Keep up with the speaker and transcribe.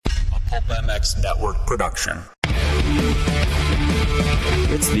Pulp MX Network production.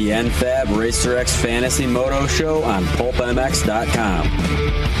 It's the NFAB Racer X Fantasy Moto Show on PulpMX.com.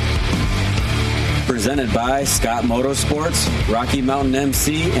 Presented by Scott Motorsports, Rocky Mountain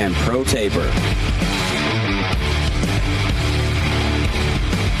MC, and Pro Taper.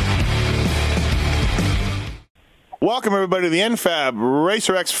 Welcome, everybody, to the NFAB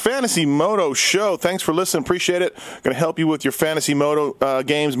Racer X Fantasy Moto Show. Thanks for listening. Appreciate it. Going to help you with your Fantasy Moto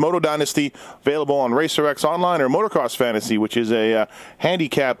games. Moto Dynasty, available on Racer X Online, or Motocross Fantasy, which is a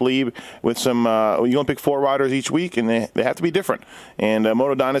handicap league with some, you only pick 4 riders each week, and they have to be different. And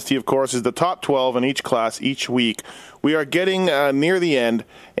Moto Dynasty, of course, is the top 12 in each class each week. We are getting near the end,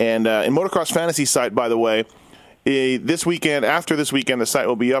 and in Motocross Fantasy site, by the way, this weekend, after this weekend, the site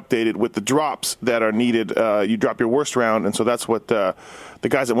will be updated with the drops that are needed. You drop your worst round, and so that's what the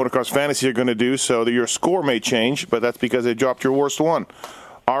guys at Motocross Fantasy are going to do. So your score may change, but that's because they dropped your worst one.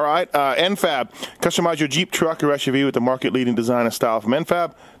 All right, NFAB. Customize your Jeep, truck, or SUV with the market-leading design and style from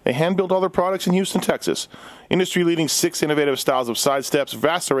NFAB. They hand-build all their products in Houston, Texas. Industry-leading 6 innovative styles of side steps,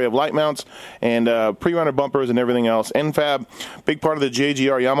 vast array of light mounts, and pre-runner bumpers and everything else. NFAB, big part of the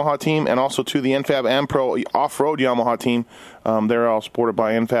JGR Yamaha team, and also to the NFAB and Pro Off-Road Yamaha team. They're all supported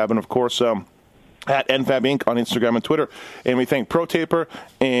by NFAB, and of course, at NFAB Inc. on Instagram and Twitter. And we thank Pro Taper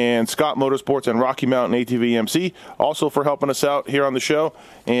and Scott Motorsports and Rocky Mountain ATV MC also for helping us out here on the show.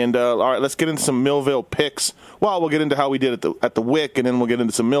 And all right, let's get into some Millville picks. Well, we'll get into how we did at the WIC, and then we'll get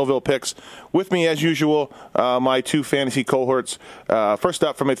into some Millville picks. With me, as usual, my 2 fantasy cohorts. First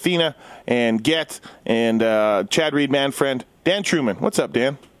up from Athena and Get and Chad Reed, man friend, Dan Truman. What's up,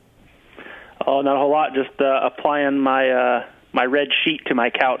 Dan? Oh, not a whole lot. Just applying my red sheet to my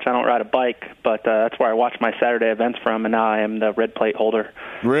couch. I don't ride a bike, but that's where I watch my Saturday events from, and now I am the red plate holder.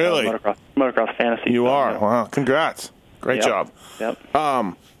 Really? Motocross Fantasy. You are? Wow, congrats. Great job. Yep.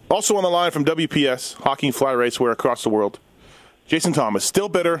 Also on the line from WPS, Hockey and Fly Racewear across the world, Jason Thomas. Still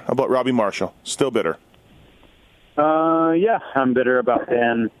bitter about Robbie Marshall. Still bitter. Yeah, I'm bitter about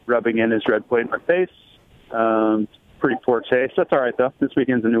Dan rubbing in his red plate in my face. Pretty poor taste. That's all right, though. This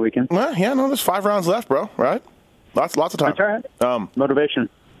weekend's a new weekend. Well, yeah, no, there's 5 rounds left, bro, right? Lots of time. That's all right. Motivation.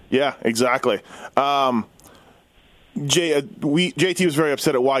 Yeah, exactly. JT was very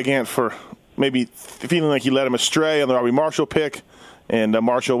upset at Wygant for maybe feeling like he led him astray on the Robbie Marshall pick, and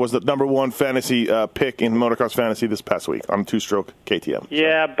Marshall was the number 1 fantasy pick in Motocross Fantasy this past week on 2-stroke KTM.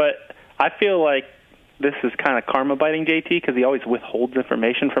 Yeah, but I feel like this is kind of karma biting JT because he always withholds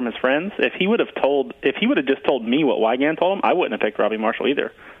information from his friends. If he would have just told me what Wygant told him, I wouldn't have picked Robbie Marshall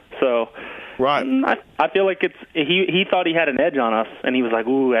either. So, right. I feel like he thought he had an edge on us, and he was like,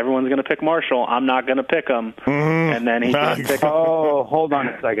 "Ooh, everyone's going to pick Marshall. I'm not going to pick him." Mm-hmm. And then he didn't pick him. Oh, hold on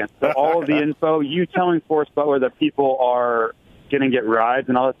a second. So all of the info, you telling Forrest Butler that people are going to get rides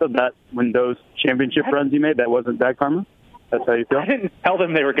and all that stuff, that when those championship runs you made, that wasn't bad karma? That's how you feel? I didn't tell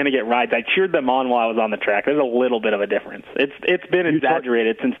them they were going to get rides. I cheered them on while I was on the track. There's a little bit of a difference. It's been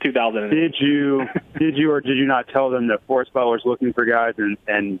exaggerated since 2008. Did you or did you not tell them that Forrest Butler's looking for guys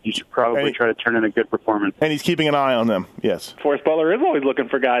and you should probably try to turn in a good performance? And he's keeping an eye on them, yes. Forrest Butler is always looking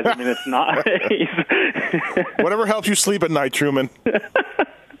for guys. I mean, it's not. Whatever helps you sleep at night, Truman. Listen.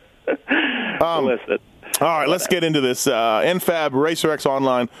 All right, let's get into this. NFAB Racer X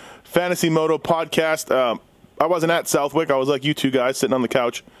Online Fantasy Moto podcast. I wasn't at Southwick. I was like you two guys sitting on the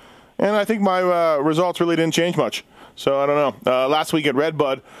couch. And I think my results really didn't change much. So I don't know. Last week at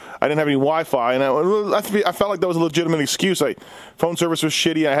Redbud, I didn't have any Wi-Fi. And I felt like that was a legitimate excuse. Phone service was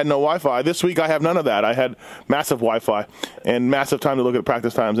shitty. I had no Wi-Fi. This week I have none of that. I had massive Wi-Fi and massive time to look at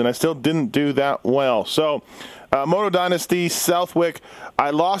practice times. And I still didn't do that well. So Moto Dynasty, Southwick,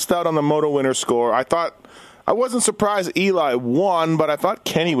 I lost out on the Moto winner score. I wasn't surprised Eli won, but I thought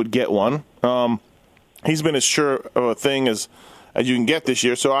Kenny would get one. He's been as sure of a thing as you can get this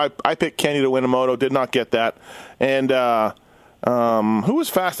year. So I picked Kenny to win a moto, did not get that. And who was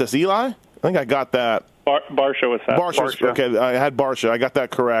fastest? Eli? I think I got that. Barsha was fast. Barsha. Okay, I had Barsha. I got that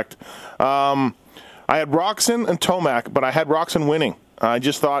correct. I had Roxon and Tomac, but I had Roxon winning. I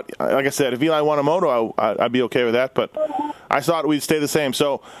just thought, like I said, if Eli won a moto, I'd be okay with that. But I thought we'd stay the same.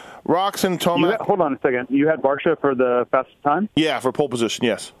 So Roxon, Tomac. Hold on a second. You had Barsha for the fastest time? Yeah, for pole position,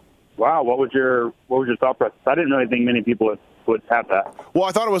 yes. Wow, what was your thought process? I didn't really think many people would have that. Well,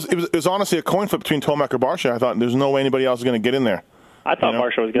 I thought it was honestly a coin flip between Tomac or Barsha. I thought there's no way anybody else is going to get in there. I thought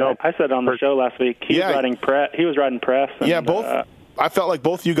Barsha was good. Nope. I said on the show last week he was riding press. And, yeah, both. I felt like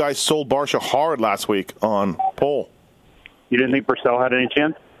both you guys sold Barsha hard last week on pole. You didn't think Purcell had any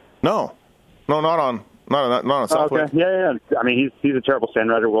chance? No, not on Southwick. Okay, yeah. I mean, he's a terrible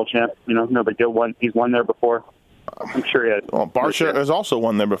sand rider, world champ. No big deal. He's won there before. I'm sure he had. Well, Barsha has also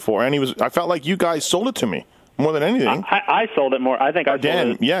won there before, and I felt like you guys sold it to me more than anything. I sold it more. I think I sold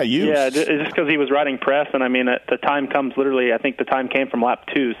Dan, it. yeah, you. Yeah, just because he was riding press, and I mean, the time comes literally. I think the time came from lap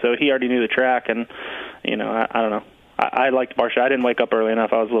 2, so he already knew the track, and I don't know. I liked Barsha. I didn't wake up early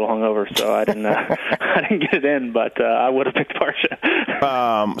enough. I was a little hungover, so I didn't. I didn't get it in, but I would have picked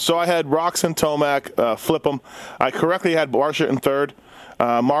Barsha. So I had Roczen, Tomac, flip them. I correctly had Barsha in third.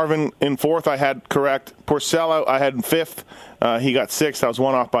 Marvin in fourth, I had correct. Porcello, I had in fifth. He got sixth. I was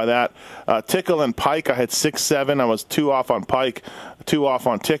one off by that. Tickle and Pike, I had 6, 7. I was 2 off on Pike, 2 off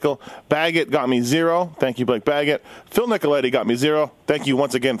on Tickle. Baggett got me 0. Thank you, Blake Baggett. Phil Nicoletti got me 0. Thank you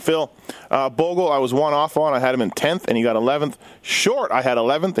once again, Phil. Bogle, I was 1 off on. I had him in 10th, and he got 11th. Short, I had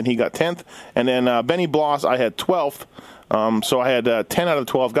 11th, and he got 10th. And then Benny Bloss, I had 12th. So I had 10 out of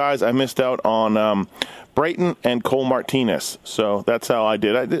the 12 guys. I missed out on Brayton and Cole Martinez. So that's how I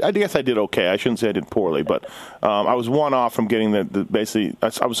did. I guess I did okay. I shouldn't say I did poorly, but I was 1 off from getting the basically.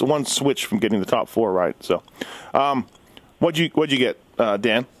 I was 1 switch from getting the top 4 right. So, what'd you get,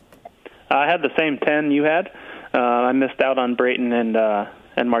 Dan? I had the same 10 you had. I missed out on Brayton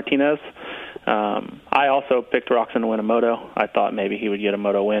and Martinez. I also picked Roczen to win a moto. I thought maybe he would get a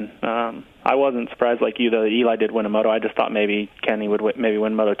moto win. I wasn't surprised like you that Eli did win a moto. I just thought maybe Kenny would maybe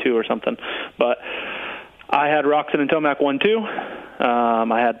win Moto 2 or something. But I had Roczen and Tomac 1-2.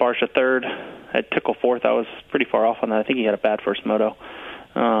 I had Barsha third. I had Tickle fourth. I was pretty far off on that. I think he had a bad first moto.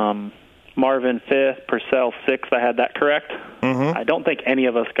 Marvin fifth. Purcell sixth. I had that correct. Mm-hmm. I don't think any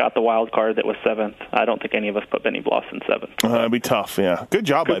of us got the wild card that was seventh. I don't think any of us put Benny Bloss in seventh. That'd be tough, yeah. Good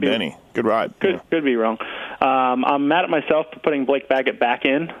job by Benny. Good ride. Could be wrong. I'm mad at myself for putting Blake Baggett back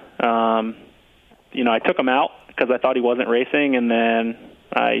in. I took him out because I thought he wasn't racing, and then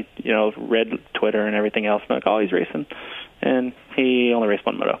I, read Twitter and everything else, and I'm like, oh, he's racing. And he only raced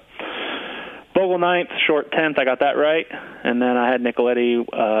 1 moto. Bogle 9th, Short 10th, I got that right. And then I had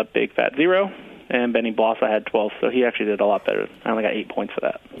Nicoletti, big fat 0. And Benny Bloss, I had 12, so he actually did a lot better. I only got 8 points for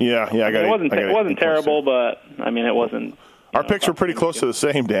that. Yeah, I got it wasn't terrible, but, it wasn't. Our picks were pretty close to the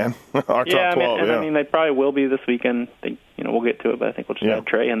same, Dan. Our top 12, they probably will be this weekend. We'll get to it, but I think we'll just add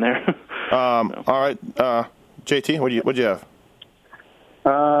Trey in there. All right, JT, what'd you have?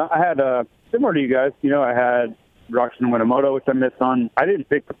 I had similar to you guys. I had Roczen win a moto, which I missed on. I didn't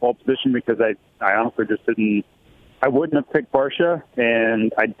pick the pole position because I honestly just didn't. I wouldn't have picked Barsha,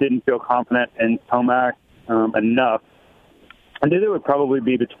 and I didn't feel confident in Tomac enough. I knew it would probably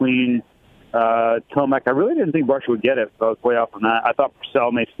be between Tomac. I really didn't think Barsha would get it, so I was way off on that. I thought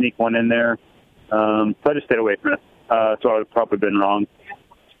Purcell may sneak one in there, so I just stayed away from it. So I would have probably been wrong.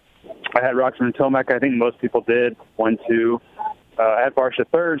 I had Roczen and Tomac. I think most people did. 1-2. I had Barsha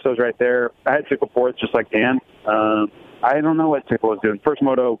third, so I was right there. I had Tickle fourth, just like Dan. I don't know what Tickle was doing. First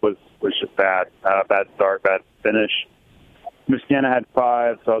moto was just bad. Bad start, bad finish. Muscana had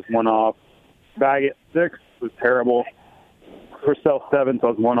 5, so I was 1 off. Baggett 6 was terrible. Purcell 7, so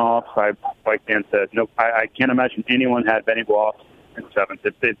I was 1 off. Like Dan said, nope. I can't imagine anyone had Benny Bloss in 7th.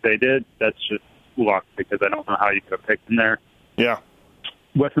 If they did, that's just luck because I don't know how you could have picked him there. Yeah.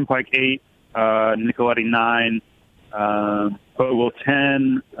 Weston Pike 8, Nicoletti 9. Bogle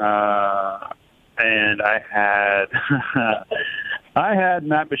 10, and I had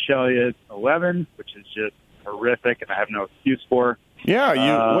Matt Bisceglia 11, which is just horrific, and I have no excuse for.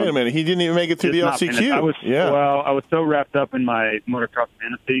 Yeah, wait a minute. He didn't even make it through the LCQ. I was so wrapped up in my motocross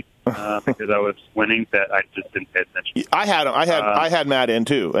fantasy because I was winning that I just didn't pay attention. I had Matt in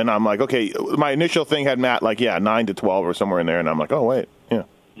too, and I'm like, okay. My initial thing had Matt 9 to 12 or somewhere in there, and I'm like, oh wait, yeah.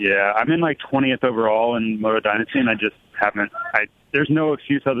 Yeah, I'm in 20th overall in Moto Dynasty, and I just haven't. There's no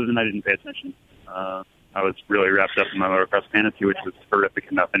excuse other than I didn't pay attention. I was really wrapped up in my motocross fantasy, which was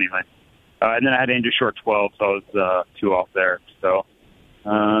horrific enough anyway. And then I had Andrew Short 12, so I was 2 off there. So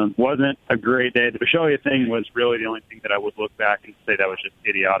wasn't a great day. The Bisceglia thing was really the only thing that I would look back and say that was just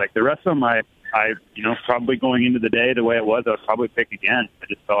idiotic. The rest of them, I probably going into the day the way it was, I would probably pick again. I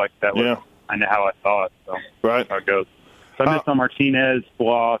just felt like that was kind of how I saw it. So right. That's how it goes. So I missed on Martinez,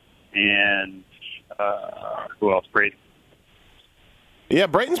 Bloss, and who else? Brayton. Yeah,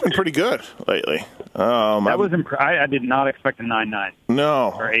 Brayton's been pretty good lately. I did not expect a 9-9.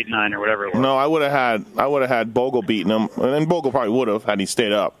 No, or 8-9 or whatever it was. No, I would have had Bogle beating him, and then Bogle probably would have had he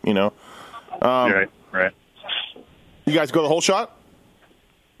stayed up. Right. You guys go the whole shot?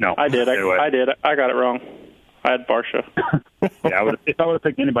 No, I did. I did. I got it wrong. I had Barsha. Yeah, if I would have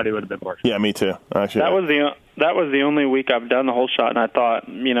picked anybody, it would have been Barsha. Yeah, me too. Actually, that was the only week I've done the whole shot, and I thought,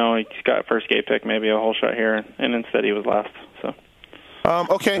 he's got first gate pick, maybe a whole shot here, and instead he was last. So.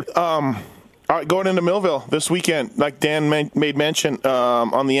 Okay. All right, going into Millville this weekend, like Dan made mention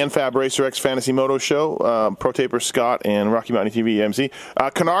on the NFAB Racer X Fantasy Moto Show, Pro Taper Scott and Rocky Mountain TV MC.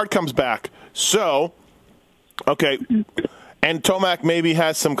 Kennard comes back. So, okay, and Tomac maybe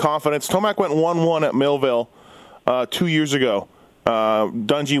has some confidence. Tomac went 1-1 at Millville 2 years ago.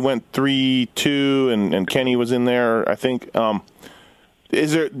 Dungy went 3-2, and Kenny was in there, I think. Do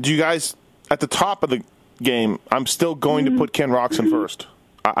you guys, at the top of the game, I'm still going to put Ken Roxon first.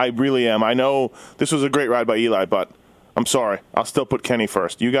 I really am. I know this was a great ride by Eli, but I'm sorry. I'll still put Kenny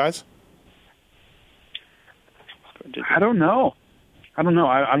first. You guys? I don't know. I'm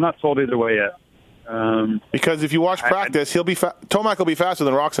not sold either way yet. Because if you watch practice, Tomac will be faster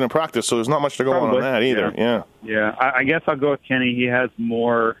than Roxon in practice, so there's not much to go on that either. Yeah. I guess I'll go with Kenny. He has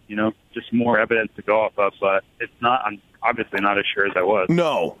more, just more evidence to go off of, but it's not. I'm obviously not as sure as I was.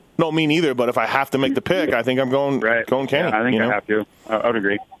 No, me neither. But if I have to make the pick, I think I'm going Kenny. Yeah, I think I have to. I would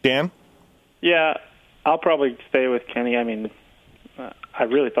agree. Dan? Yeah, I'll probably stay with Kenny. I mean, I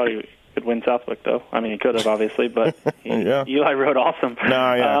really thought he could win Southwick, though. I mean, he could have, obviously, but Eli rode awesome.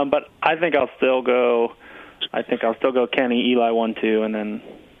 But I think I'll still go Kenny, Eli 1-2, and then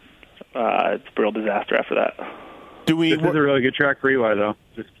it's a real disaster after that. This is a really good track for Eli, though.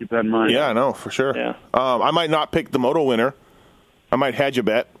 Just keep that in mind. Yeah, I know, for sure. Yeah. I might not pick the moto winner. I might hedge a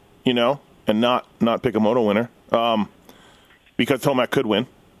bet, and not pick a moto winner because Tomac could win.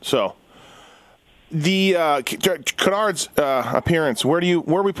 So the Kennard's appearance. Where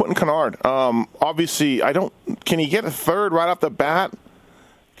are we putting Kennard? Obviously, can he get a third right off the bat?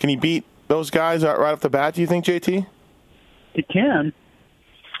 Can he beat those guys right off the bat? Do you think, JT? He can.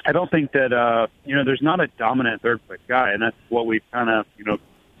 I don't think that there's not a dominant third place guy, and that's what we've kind of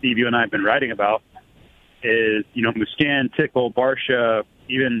Steve, you and I have been writing about. Is Muscan, Tickle, Barsha,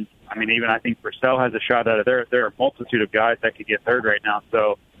 even I think Purcell has a shot at it. There are a multitude of guys that could get third right now.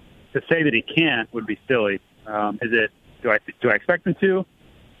 So to say that he can't would be silly. Do I expect him to?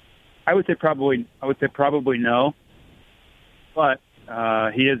 I would say probably no. But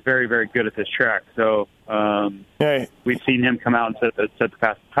he is very, very good at this track. So we've seen him come out and set the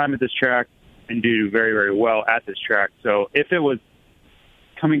fastest time at this track and do very, very well at this track. So if it was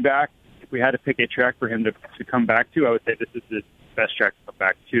coming back, if we had to pick a track for him to come back to, I would say this is his best track to come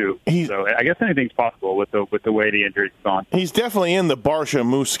back to. So I guess anything's possible with the way the injury's gone. He's definitely in the Barsha,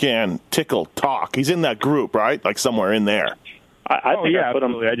 Muscan, Tickle talk. He's in that group, right? Like somewhere in there. I think I put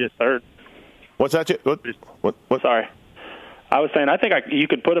him third. What's that? What? Sorry. I was saying I think you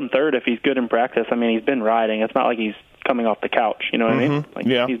could put him third if he's good in practice. I mean, he's been riding. It's not like he's coming off the couch. You know what I mean?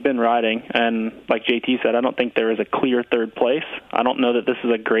 He's been riding. And like JT said, I don't think there is a clear third place. I don't know that this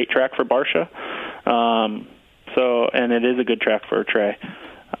is a great track for Barsha. And it is a good track for Trey.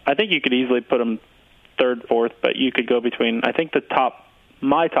 I think you could easily put him third, fourth, but you could go between. I think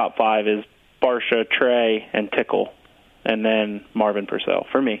my top five is Barsha, Trey, and Tickle, and then Marvin Purcell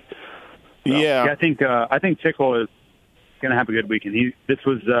for me. So. Yeah, I think Tickle is going to have a good weekend. This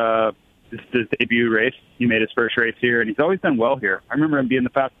is his debut race. He made his first race here, and he's always done well here. I remember him being the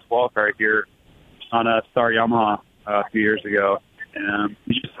fastest qualifier here on a Star Yamaha a few years ago.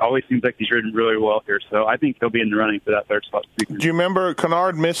 He just always seems like he's ridden really well here, so I think he'll be in the running for that third spot. Do you remember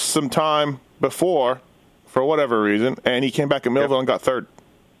Kennard missed some time before, for whatever reason, and he came back at Millville and got third?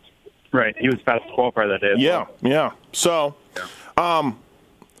 Right, he was fastest qualifier that day. Yeah. So,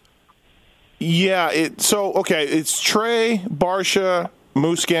 it's Trey, Barsha,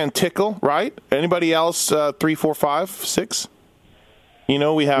 Muscan, Tickle, right? Anybody else? 3, 4, 5, 6?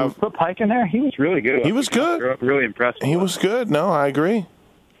 We have put Pike in there. He was really good. He was good. Really impressive. He was good. No, I agree.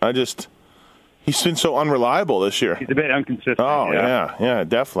 He's been so unreliable this year. He's a bit inconsistent. Oh yeah,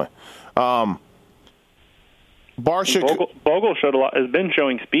 definitely. Barsha Bogle showed a lot. Has been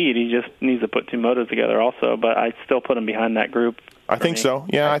showing speed. He just needs to put two motos together, also. But I still put him behind that group. I think so.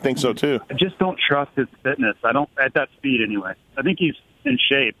 Yeah, I think so too. I just don't trust his fitness. I don't at that speed anyway. I think he's in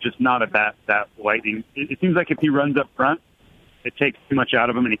shape, just not at that lightning. It seems like if he runs up front, it takes too much out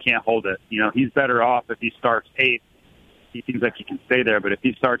of him and he can't hold it. He's better off if he starts 8th. He seems like he can stay there, but if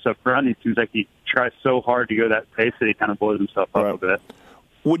he starts up front, he seems like he tries so hard to go that pace that he kind of blows himself up a bit.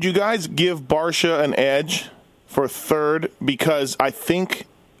 Would you guys give Barsha an edge for third? Because I think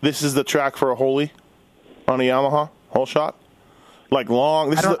this is the track for a Holy on a Yamaha whole shot. Like long.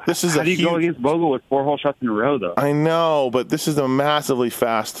 This is how do you go against Bogle with 4 whole shots in a row, though? I know, but this is a massively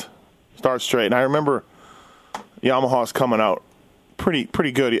fast start straight. And I remember Yamaha's coming out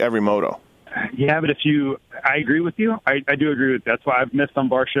pretty good every moto. Yeah, but I agree with you. I do agree with that. That's why I've missed on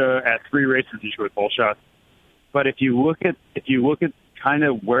Barsha at 3 races each with full shots. But if you look at kind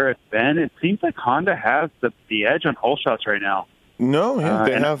of where it's been, it seems like Honda has the edge on whole shots right now. No, yeah,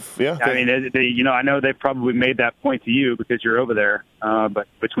 they have. Yeah, I mean, they, I know they probably made that point to you because you're over there. But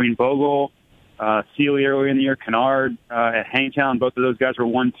between Bogle, Sealy earlier in the year, Kennard at Hangtown, both of those guys were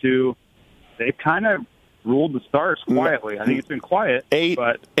 1-2. They've kind of ruled the starts quietly. I think it's been quiet. Eight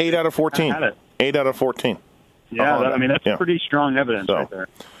out of 14. 8 out of 14. Yeah, that's pretty strong evidence right there.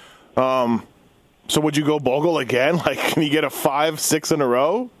 So would you go Bogle again? Like, can you get a 5-6 in a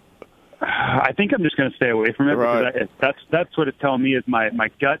row? I think I'm just going to stay away from it because that's what it's telling me. Is my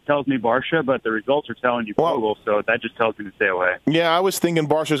gut tells me Barsha, but the results are telling you Bogle, so that just tells me to stay away. Yeah, I was thinking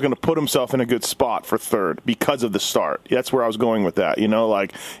Barsha's going to put himself in a good spot for third because of the start. That's where I was going with that.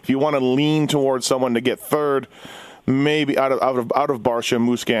 Like if you want to lean towards someone to get third, maybe out of Barsha,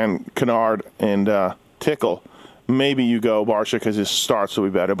 Muscan, Kennard, and Tickle, maybe you go Barsha because his starts will be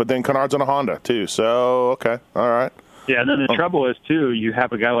better. But then Kennard's on a Honda too, so okay, all right. Yeah, and then the trouble is, too, you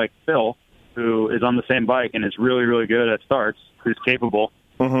have a guy like Phil who is on the same bike and is really, really good at starts, who's capable.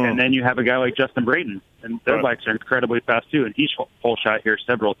 Mm-hmm. And then you have a guy like Justin Brayton, and their bikes are incredibly fast, too, and he's full shot here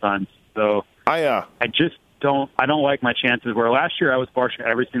several times. So I just don't like my chances, where last year I was Barsha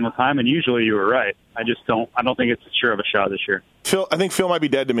every single time, and usually you were right. I don't think it's sure of a shot this year. I think Phil might be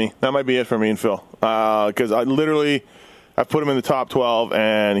dead to me. That might be it for me and Phil. Because I've put him in the top 12,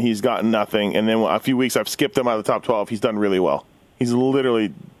 and he's gotten nothing. And then a few weeks I've skipped him out of the top 12. He's done really well. He's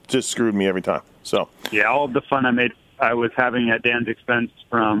literally just screwed me every time. So yeah, all of the fun I was having at Dan's expense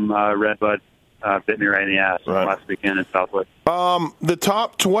from Redbud bit me right in the ass last weekend in Southwood. The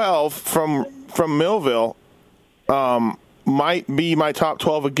top 12 from Millville might be my top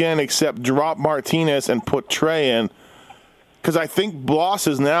 12 again, except drop Martinez and put Trey in. Because I think Bloss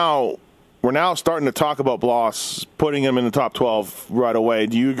is now... We're now starting to talk about Bloss, putting him in the top 12 right away.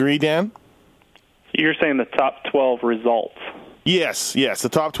 Do you agree, Dan? You're saying the top 12 results? Yes, the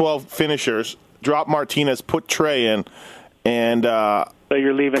top 12 finishers. Drop Martinez, put Trey in, and so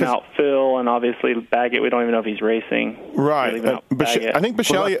you're leaving out Phil and obviously Baggett. We don't even know if he's racing. Right. I think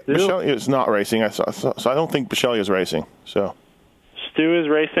Bisceglia is not racing. So I don't think Bisceglia is racing. So Stu is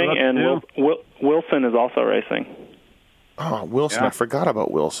racing, and Wilson is also racing. Oh, Wilson! Yeah. I forgot about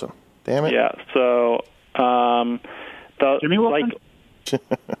Wilson. Damn it. Yeah, so Jimmy Wilson?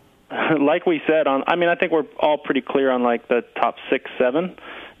 Like we said, I think we're all pretty clear on like the top 6, 7.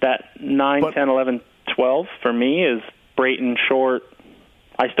 That 9, 10, 11, 12 for me is Brayton, Short.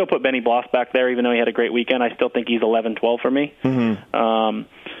 I still put Benny Bloss back there, even though he had a great weekend. I still think he's 11, 12 for me. Mm-hmm.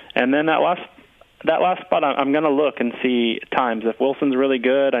 And then that last spot, I'm going to look and see times. If Wilson's really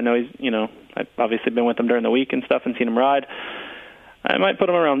good, I know he's, I've obviously been with him during the week and stuff and seen him ride. I might put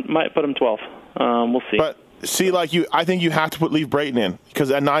him 12. We'll see. But see, I think you have to leave Brayton in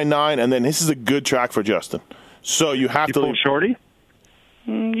because at 9-9, and then this is a good track for Justin. So you have to leave Shorty.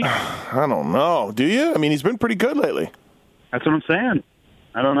 I don't know. Do you? I mean, he's been pretty good lately. That's what I'm saying.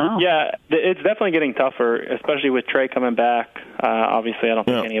 I don't know. Yeah, it's definitely getting tougher, especially with Trey coming back. Obviously, I don't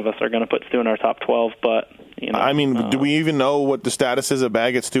think any of us are going to put Stu in our top 12, but I mean, do we even know what the status is of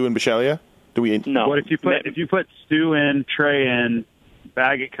Baggett, Stu, and Bisceglia? Do we? No. What if you put Stu in, Trey in,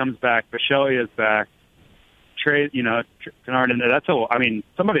 Baggett comes back, Bisceglia's back, Trey, Kennard in there. That's some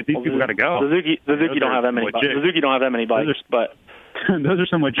of these people got to go. Suzuki don't have that many. Suzuki don't have that many bikes, but those are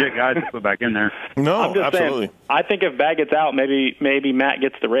some legit guys to put back in there. No, I'm just absolutely. Saying, I think if Baggett's out, maybe Matt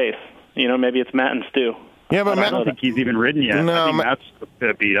gets the race. Maybe it's Matt and Stu. Yeah, but I don't think he's even ridden yet. No, I think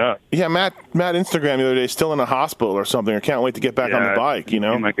Matt's beat up. Yeah, Matt Instagram the other day, still in a hospital or something, or can't wait to get back on the bike. It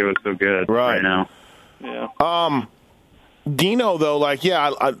seemed like it was so good right now. Yeah. Dino though,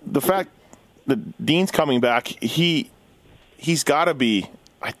 the fact that Dean's coming back, he's got to be,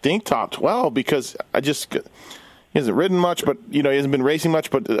 I think, top 12 because he hasn't ridden much, but he hasn't been racing much.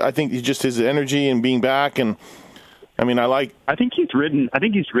 But I think he's just his energy and being back and. I think he's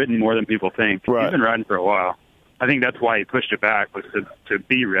ridden more than people think. Right. He's been riding for a while. I think that's why he pushed it back, was to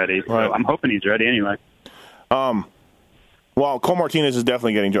be ready. So I'm hoping he's ready anyway. Well, Cole Martinez is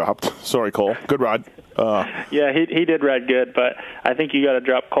definitely getting dropped. Sorry, Cole. Good ride. Yeah, he did ride good, but I think you got to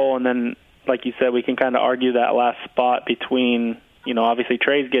drop Cole, and then, like you said, we can kind of argue that last spot between, obviously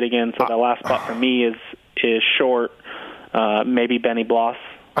Trey's getting in, so that last spot for me is Short, maybe Benny Bloss.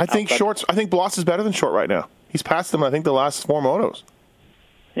 I think Bloss is better than Short right now. He's passed them, I think, the last 4 motos.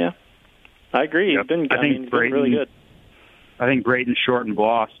 Yeah, I agree. Yep. He's been really good. I think Brayton, Short, and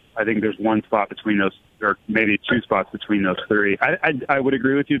Bloss, I think there's one spot between those, or maybe 2 spots between those 3. I would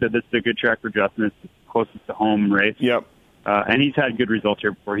agree with you that this is a good track for Justin. It's the closest to home race. Yep. And he's had good results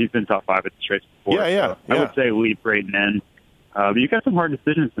here before. He's been top 5 at this race before. Yeah. I would say leave Brayton in. But you got some hard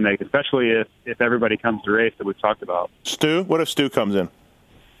decisions to make, especially if everybody comes to race that we've talked about. Stu? What if Stu comes in?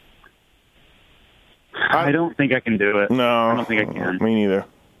 I don't think I can do it. No, I don't think I can. Me neither.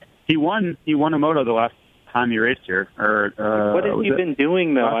 He won a moto the last time he raced here. What has he been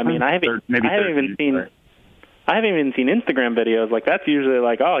doing though? I mean, I haven't even seen Instagram videos. Like that's usually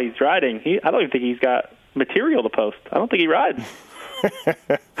like, oh, he's riding. I don't even think he's got material to post. I don't think he rides.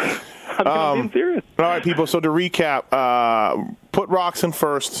 I'm being serious. All right, people. So to recap, put Roczen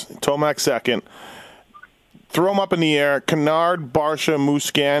first, Tomac second. Throw them up in the air. Canard, Barsha,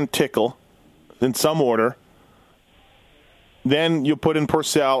 Musquin, Tickle, in some order. Then you put in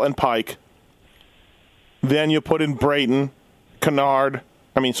Purcell and Pike. Then you put in Brayton, Canard.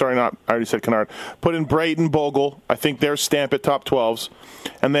 I already said Canard. Put in Brayton, Bogle. I think they're stamp at top 12s.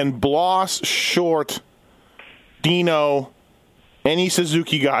 And then Bloss, Short, Dino, any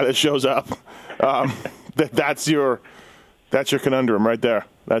Suzuki guy that shows up. That's your conundrum right there.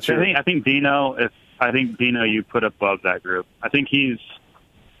 I think Dino. I think Dino you put above that group. I think he's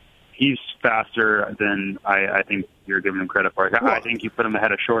faster than I think you're giving him credit for. I think you put him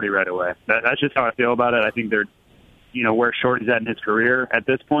ahead of Shorty right away. That's just how I feel about it. I think they're, where Shorty's at in his career at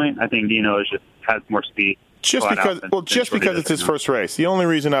this point. I think Dino has more speed. Just because it's his first race. The only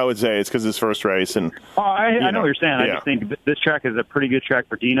reason I would say is because it's his first race. And I know what you're saying. I just think this track is a pretty good track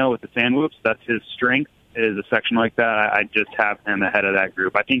for Dino with the sand whoops. That's his strength. Is a section like that. I just have him ahead of that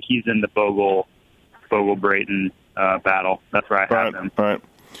group. I think he's in the Bogle Brayton battle. That's where I have him. Right.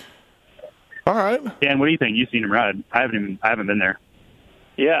 All right. Dan, what do you think? You've seen him ride. I haven't been there.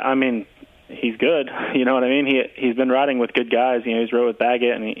 Yeah, I mean, he's good. You know what I mean? He's been riding with good guys. He's rode with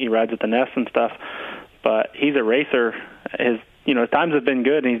Baggett and he rides at the Nest and stuff. But he's a racer. His times have been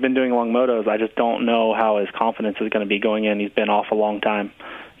good and he's been doing long motos. I just don't know how his confidence is going to be going in. He's been off a long time.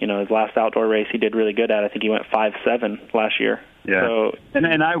 His last outdoor race he did really good at. I think he went 5.7 last year. Yeah. So,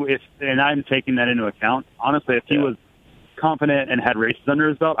 and I'm taking that into account. Honestly, if he was confident and had races under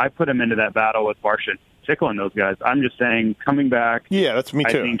his belt, I put him into that battle with Barsha, Tickle, and those guys. I'm just saying, coming back. Yeah, that's me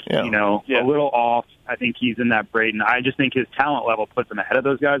too. I think a little off. I think he's in that Brayton. I just think his talent level puts him ahead of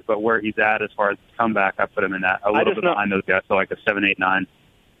those guys. But where he's at as far as comeback, I put him in that a little bit behind those guys. So like a 7, 8, 9.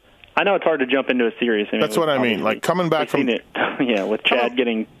 I know it's hard to jump into a series. That's what I mean. Like coming back from it, with Chad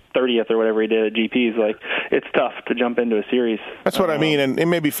getting 30th or whatever he did at GPs, like it's tough to jump into a series. That's what I mean. And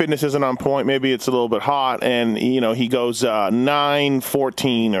maybe fitness isn't on point. Maybe it's a little bit hot, and he goes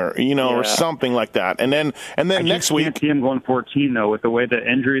 9-14 or something like that. And then next week, I can't see him going 14 though, with the way the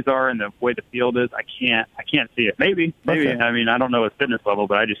injuries are and the way the field is. I can't see it. Maybe. Okay. I mean, I don't know his fitness level,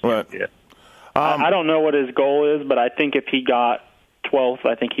 but I just can't see it. I don't know what his goal is, but I think if he got 12th,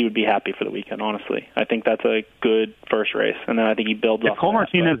 I think he would be happy for the weekend, honestly. I think that's a good first race, and then I think he builds off. If Cole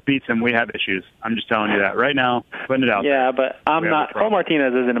Martinez beats him, we have issues. I'm just telling you that right now, putting it out there. Yeah, but I'm not. Cole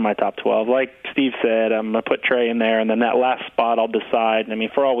Martinez isn't in my top 12. Like Steve said, I'm going to put Trey in there, and then that last spot I'll decide. I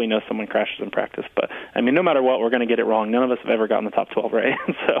mean, for all we know, someone crashes in practice, but I mean, no matter what, we're going to get it wrong. None of us have ever gotten the top 12 right.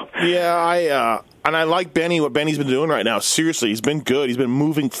 So yeah, I like Benny. What Benny's been doing right now, seriously, he's been good. He's been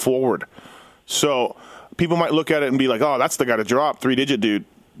moving forward. So people might look at it and be like, "Oh, that's the guy to drop, 3-digit dude."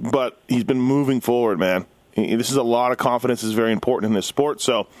 But he's been moving forward, man. This is a lot of confidence. Is very important in this sport.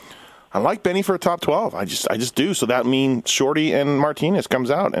 So I like Benny for a top 12. I just do. So that means Shorty and Martinez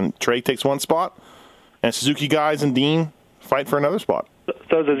comes out, and Trey takes one spot, and Suzuki guys and Dean fight for another spot.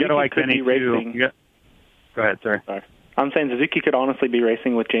 So Suzuki could Benny be racing. Go ahead, sorry. I'm saying Suzuki could honestly be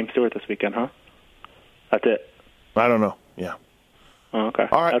racing with James Stewart this weekend, huh? That's it. I don't know. Yeah. Oh, okay.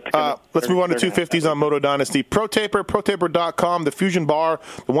 All right, let's move on to 250s on Moto Dynasty. ProTaper, ProTaper.com, the Fusion Bar,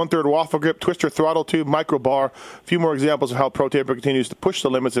 the 1/3 waffle grip, twister throttle tube, micro bar. A few more examples of how ProTaper continues to push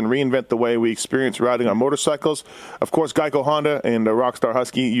the limits and reinvent the way we experience riding on motorcycles. Of course, Geico Honda and Rockstar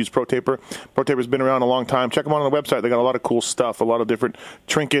Husky use ProTaper. ProTaper's been around a long time. Check them out on the website. They got a lot of cool stuff, a lot of different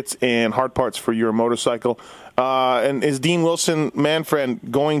trinkets and hard parts for your motorcycle. And is Dean Wilson, man friend,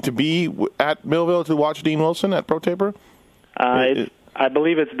 going to be at Millville to watch Dean Wilson at ProTaper? I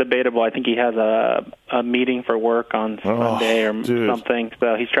believe it's debatable. I think he has a meeting for work on Sunday or something,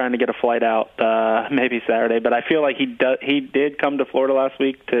 so he's trying to get a flight out maybe Saturday. But I feel like he did come to Florida last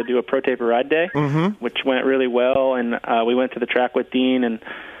week to do a ProTaper ride day, which went really well. And we went to the track with Dean, and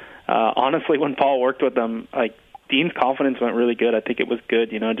honestly, when Paul worked with them, like Dean's confidence went really good. I think it was good,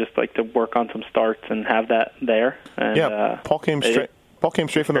 just like to work on some starts and have that there. And, Paul came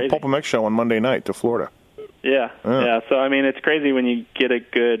straight from the Pulp MX show on Monday night to Florida. Yeah. So, I mean, it's crazy when you get a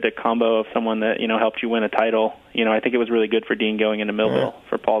good combo of someone that, helped you win a title. I think it was really good for Dean going into Millville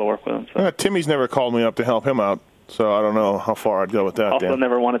for Paul to work with him. So. Timmy's never called me up to help him out, so I don't know how far I'd go with that. Also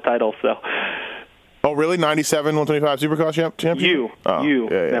never won a title, so. Oh, really? 97, 125 Supercross champion? You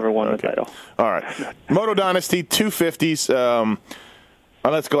never won the title. All right. Moto Dynasty, 250s.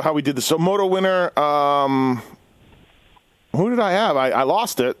 Let's go how we did this. So Moto winner, who did I have? I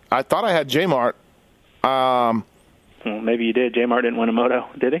lost it. I thought I had J-Mart. Well, maybe you did. J-Mart didn't win a Moto,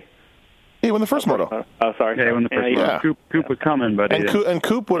 did he? He won the first Moto. Oh, sorry. Yeah, he won the first one. Yeah. Coop was coming, but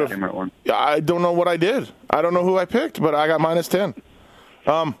Coop would have. I don't know what I did. I don't know who I picked, but I got -10.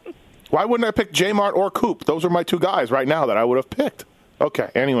 Why wouldn't I pick J-Mart or Coop? Those are my two guys right now that I would have picked. Okay,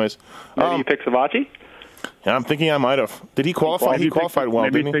 anyways. Maybe you picked Savachi? Yeah, I'm thinking I might have. Did he qualify? He qualified well,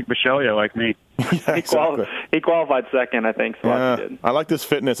 didn't he? Maybe pick Michelia like me. Yeah, exactly. He qualified second, I think. Savachi did. I like this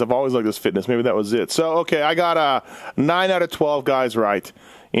fitness. I've always liked this fitness. Maybe that was it. So, okay, I got 9 out of 12 guys right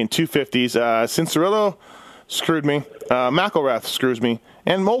in 250s. Cianciarulo screwed me. McElrath screws me.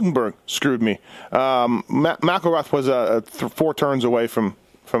 And Moldenberg screwed me. McElrath was 4 turns away from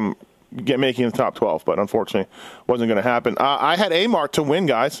making the top 12, but unfortunately wasn't going to happen. I had Amart to win,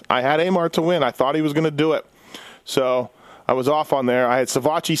 guys. I had Amart to win. I thought he was going to do it. So I was off on there. I had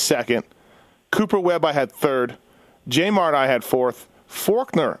Savachi second. Cooper Webb I had third. J-Mart I had fourth.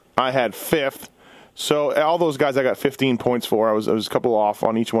 Faulkner I had fifth. So all those guys I got 15 points for. I was a couple off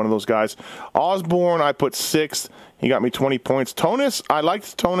on each one of those guys. Osborne I put sixth. He got me 20 points. Tonus, I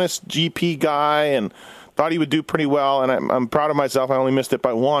liked Tonus, GP guy, and thought he would do pretty well, and I'm proud of myself. I only missed it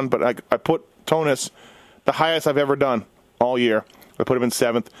by 1, but I put Tonus the highest I've ever done all year. I put him in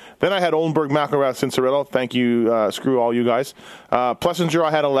 7th. Then I had Oldenburg, McElrath, Cianciarulo. Thank you, screw all you guys. Plessinger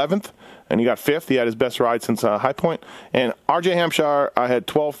I had 11th, and he got 5th. He had his best ride since High Point. And RJ Hampshire I had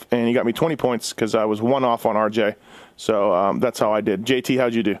 12th, and he got me 20 points because I was 1 off on RJ. So that's how I did. JT,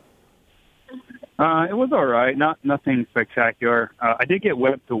 how'd you do? It was all right. Nothing spectacular. I did get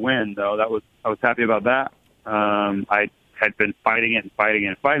Webb to win, though. I was happy about that. I had been fighting it,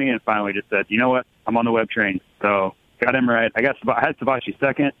 and finally just said, you know what? I'm on the Webb train. So got him right. I had Savachi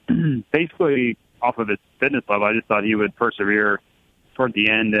second. Basically, off of his fitness level, I just thought he would persevere toward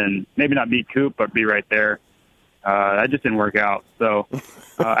the end and maybe not beat Coop, but be right there. That just didn't work out. So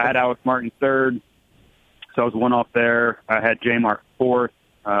I had Alex Martin third. So I was 1 off there. I had J-Mark fourth.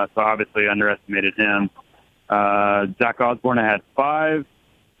 So obviously underestimated him. Zach Osborne, I had 5.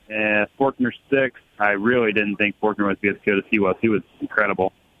 And Faulkner 6. I really didn't think Faulkner was as good as he was. He was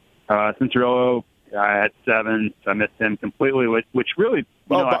incredible. Cianciarulo, I had 7. So I missed him completely, which really.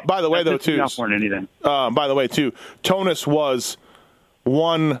 By the way, though, too. Not more than anything. By the way, too, Tonus was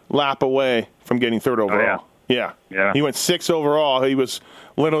 1 lap away from getting third overall. Oh, yeah. Yeah. He went 6 overall. He was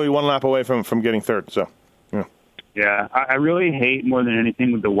literally 1 lap away from getting third. So. Yeah, I really hate more than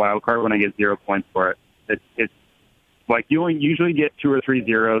anything with the wild card when I get 0 points for it. It's like you only usually get 2 or 3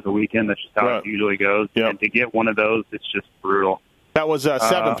 zeros a weekend. That's just how it usually goes. Yep. And to get one of those, it's just brutal. That was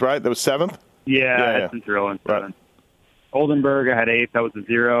 7th, right? That was 7th? Yeah, I had Cianciarulo in 7th. Right. Oldenburg, I had 8th. That was a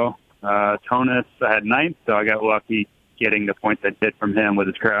 0. Tonus, I had 9th, so I got lucky getting the points I did from him with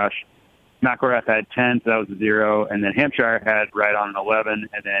his crash. McElrath had 10th. That was a 0. And then Hampshire had right on an 11.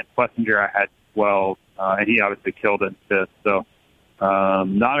 And then Plessinger, I had 12. And he obviously killed it 5th. So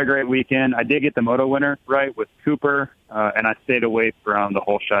not a great weekend. I did get the Moto winner right with Cooper, and I stayed away from the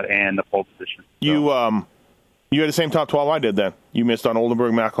whole shot and the pole position. So. You had the same top 12 I did then. You missed on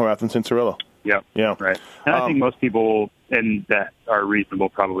Oldenburg, McElrath, and Cianciarulo. Yep. Yeah. Right. And I think most people that are reasonable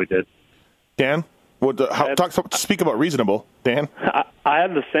probably did. Dan? Speak about reasonable, Dan. I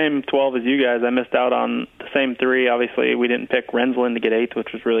had the same 12 as you guys. I missed out on the same 3. Obviously, we didn't pick Rensland to get 8th,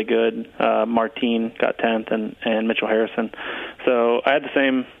 which was really good. Martin got 10th, and Mitchell Harrison. So I had the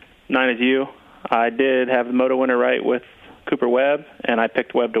same 9 as you. I did have the Moto winner right with Cooper Webb, and I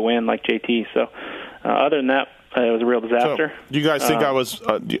picked Webb to win like JT. So other than that, it was a real disaster. So, do you guys think I was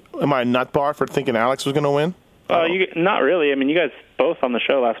am I a nut bar for thinking Alex was going to win? Not really. I mean, you guys both on the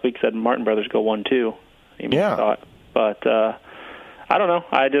show last week said Martin Brothers go 1-2. But I don't know.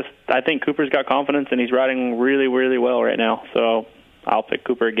 I think Cooper's got confidence, and he's riding really, really well right now. So I'll pick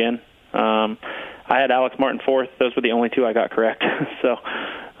Cooper again. I had Alex Martin 4th. Those were the only 2 I got correct. So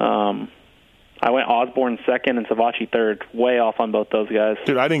I went Osborne 2nd and Savachi 3rd. Way off on both those guys.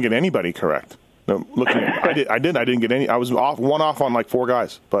 Dude, I didn't get anybody correct. No, I didn't get any. I was one off on like 4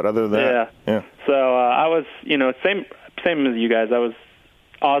 guys, but other than that, yeah. So I was, same as you guys. I was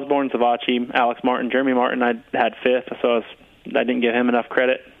Osborne, Savachi, Alex Martin, Jeremy Martin. I had 5th, so I didn't give him enough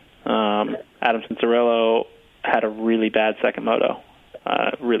credit. Adam Cianciarulo had a really bad second moto,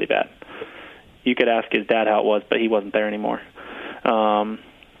 really bad. You could ask his dad how it was, but he wasn't there anymore.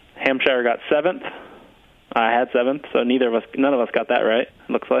 Hampshire got 7th. I had 7th, so none of us got that right. It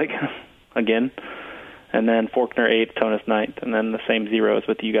looks like. Again, and then Faulkner 8th, Tonus 9th, and then the same zeros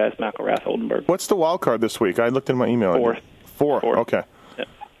with you guys, McElrath, Oldenburg. What's the wild card this week? I looked in my email. 4th. Fourth. Okay. Yep.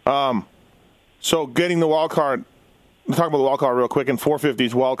 So getting the wild card, We'll talk about the wild card real quick. In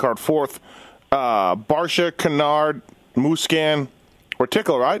 450s, wild card fourth, Barsha, Kennard, Muscan, or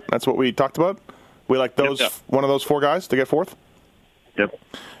Tickle, right? That's what we talked about. We like those one of those four guys to get fourth. Yep.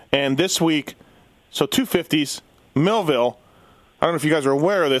 And this week, so 250s, Millville. I don't know if you guys are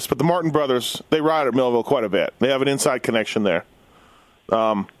aware of this, but the Martin brothers, they ride at Millville quite a bit. They have an inside connection there.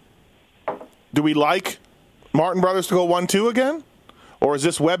 Do we like Martin brothers to go 1-2 again? Or is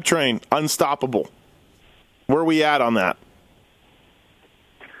this Webb train unstoppable? Where are we at on that?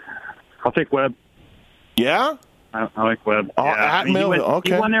 I'll take Webb. Yeah? I like Webb. Oh, yeah. at Millville,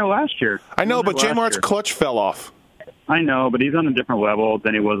 okay. He won there last year. I know, but J Mart's clutch fell off. I know, but he's on a different level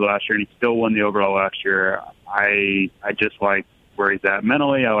than he was last year, and he still won the overall last year. I just like where he's at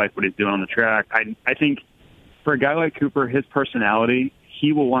mentally. I like what he's doing on the track. I think for a guy like Cooper, his personality,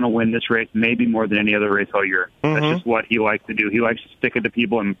 he will want to win this race maybe more than any other race all year. That's just what he likes to do. He likes to stick it to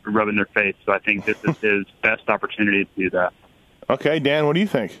people and rub in their face. So I think this is his best opportunity to do that. Okay, Dan, what do you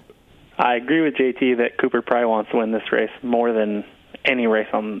think? I agree with JT that Cooper probably wants to win this race more than any race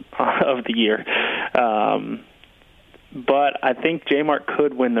of the year. But I think J-Mart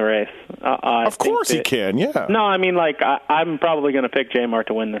could win the race. Of course he can, yeah. No, I mean, like, I'm probably going to pick J-Mart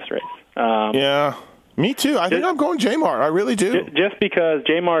to win this race. Yeah, me too. I think I'm going J-Mart. I really do. Just because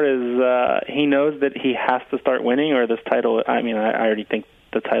J-Mart is, he knows that he has to start winning, or this title, I mean, I already think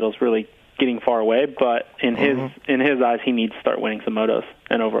the title's really getting far away, but in his eyes, he needs to start winning some motos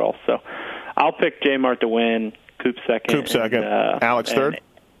and overall. So I'll pick J-Mart to win, Coop second. Alex third?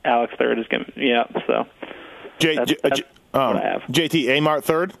 Alex third is going to, yeah, so. That's what I have. JT, A-Mart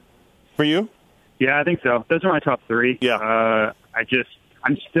third for you? Yeah, I think so. Those are my top three. Yeah.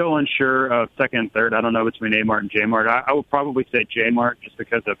 I'm still unsure of second and third. I don't know between A-Mart and J-Mart. I would probably say J-Mart just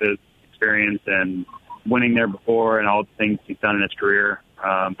because of his experience and winning there before and all the things he's done in his career.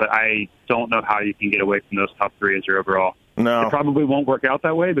 But I don't know how you can get away from those top three as your overall. No. It probably won't work out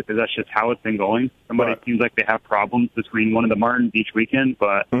that way because that's just how it's been going. Seems like they have problems between one of the Martins each weekend,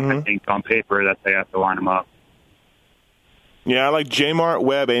 but I think on paper that they have to line them up. Yeah, I like J-Mart,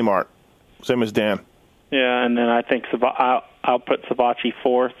 Webb, A-Mart. Same as Dan. Yeah, and then I think I'll put Savacci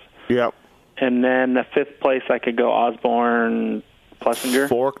fourth. Yep. And then the fifth place I could go Osborne, Plessinger.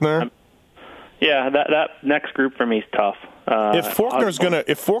 Faulkner? Yeah, that next group for me is tough. If Faulkner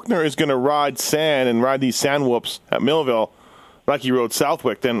is gonna ride sand and ride these sand whoops at Millville like he rode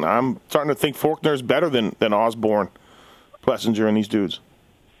Southwick, then I'm starting to think Faulkner is better than Osborne, Plessinger, and these dudes.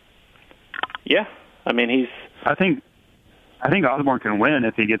 Yeah, I mean I think Osborne can win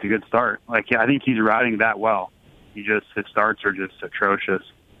if he gets a good start. I think he's riding that well. His starts are just atrocious.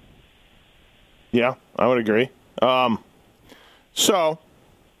 Yeah, I would agree. So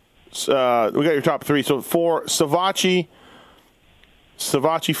we got your top three. So for Savacci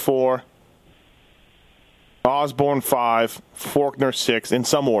 4, Osborne 5, Faulkner 6, in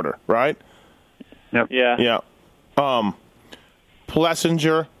some order, right? Yep. Yeah.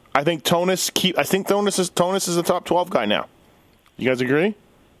 Plessinger. I think Tonus is the top 12 guy now. You guys agree?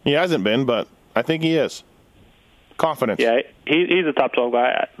 He hasn't been, but I think he is. Confidence. Yeah, he's a top 12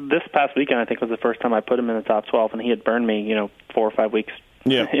 guy. This past weekend, I think, was the first time I put him in the top 12, and he had burned me, 4 or 5 weeks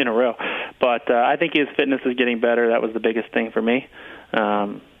in a row. But I think his fitness is getting better. That was the biggest thing for me.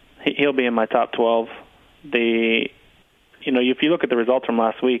 He'll be in my top 12. If you look at the results from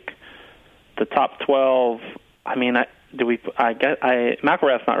last week, the top 12. I mean,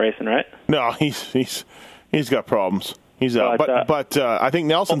 McElrath's not racing, right? No, he's got problems. He's out. But I think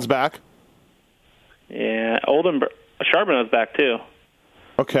Nelson's back. Yeah, Charbonneau's back too.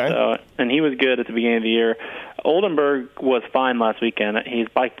 Okay. So, and he was good at the beginning of the year. Oldenburg was fine last weekend. His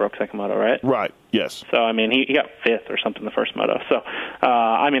bike broke second moto, right? Right, yes. So, I mean, he got fifth or something the first moto. So,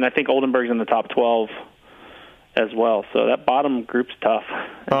 I think Oldenburg's in the top 12 as well. So that bottom group's tough.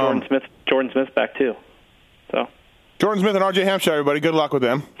 And Jordan Smith's back too. So Jordan Smith and RJ Hampshire, everybody. Good luck with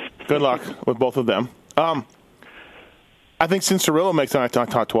them. Good luck with both of them. I think Cincerillo makes the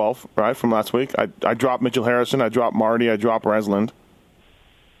top 12, right, from last week. I dropped Mitchell Harrison. I dropped Marty. I dropped Resland.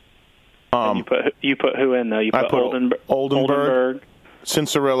 You put who in, though? You put Oldenburg.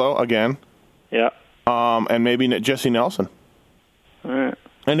 Cincerillo again. Yeah. And maybe Jesse Nelson. All right.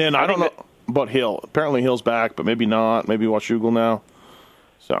 And then I don't know about Hill. Apparently Hill's back, but maybe not. Maybe Washougal now.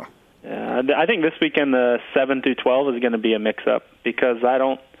 So. Yeah, I think this weekend the 7 through 12 is going to be a mix-up because I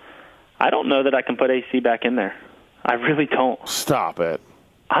don't know that I can put AC back in there. I really don't. Stop it.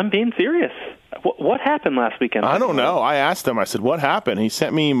 I'm being serious. What happened last weekend? I don't know. I asked him. I said, "What happened?" He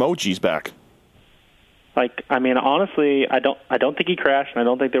sent me emojis back. Honestly, I don't think he crashed, and I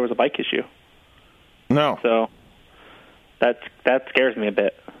don't think there was a bike issue. No. So that scares me a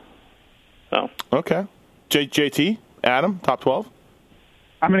bit. So okay, JT, Adam, top 12?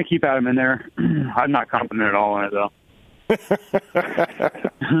 I'm going to keep Adam in there. I'm not confident at all in it, though.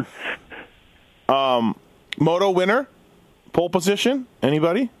 Moto winner, pole position.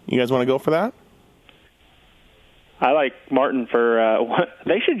 Anybody? You guys want to go for that? I like Martin for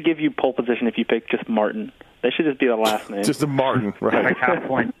they should give you pole position if you pick just Martin. They should just be the last name. Just a Martin, right? Like half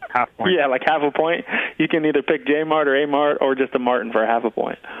point. Yeah, like half a point. You can either pick J Mart or A Mart or just a Martin for half a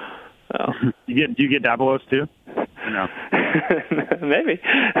point. So. Do you get Dabalos too? No. Maybe.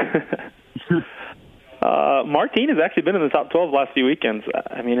 Martin has actually been in the top 12 the last few weekends.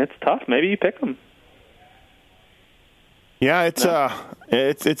 I mean, it's tough. Maybe you pick him. Yeah, it's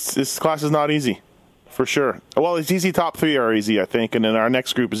this class is not easy, for sure. Well, it's easy. Top 3 are easy, I think, and then our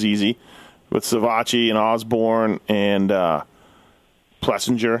next group is easy with Savacci and Osborne and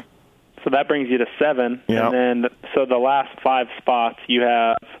Plessinger. So that brings you to 7, yep. And then so the last 5 spots you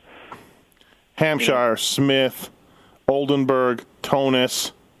have Hampshire, Smith, Oldenburg,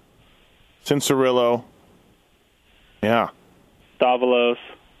 Tonus, Cincerillo. Yeah. Davalos,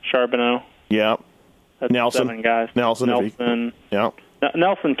 Charbonneau. Yeah. That's Nelson. 7 guys. Nelson. Yeah.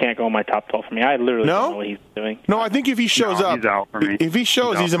 Nelson can't go in my top 12 for me. I literally don't know what he's doing. No, I think if he shows up, he's out for me. If he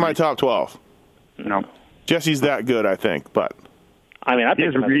shows, he's in my top 12. No. Jesse's that good, I think, but. I mean, I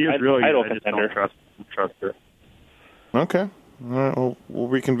think he's really title good. I just contender. don't trust her. Okay. All right, we'll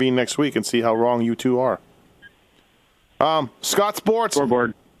reconvene next week and see how wrong you two are. Scott Sports.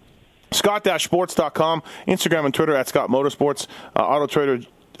 Scoreboard. Scott-sports.com, Instagram and Twitter at Scott Motorsports, AutoTrader.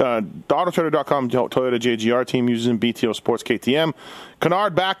 AutoTrader.com, Toyota JGR team uses BTO Sports KTM.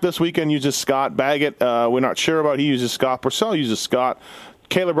 Kennard back this weekend uses Scott. Baggett, we're not sure about. He uses Scott. Purcell uses Scott.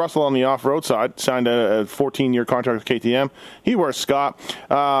 Caleb Russell on the off-road side signed a 14-year contract with KTM. He wears Scott.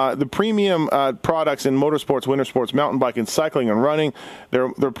 The premium products in motorsports, winter sports, mountain biking, cycling, and running. Their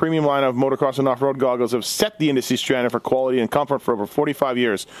premium line of motocross and off-road goggles have set the industry standard for quality and comfort for over 45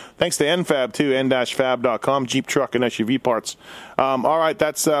 years. Thanks to NFAB, too, n-fab.com, Jeep, truck, and SUV parts. All right,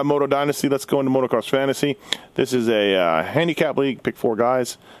 that's Moto Dynasty. Let's go into Motocross Fantasy. This is a handicap league. Pick 4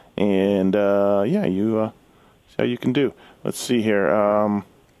 guys. And, you see how you can do. Let's see here.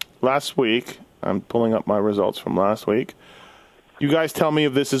 Last week, I'm pulling up my results from last week. You guys tell me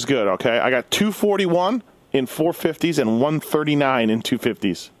if this is good, okay? I got 241 in 450s and 139 in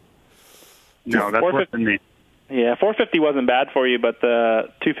 250s. No, that's worse than me. Yeah, 450 wasn't bad for you, but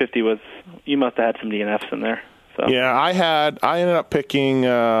the 250 was. You must have had some DNFs in there. So. Yeah, I ended up picking.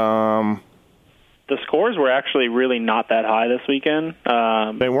 The scores were actually really not that high this weekend.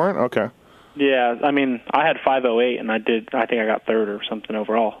 They weren't? Okay. Yeah, I mean, I had 508, and I think I got third or something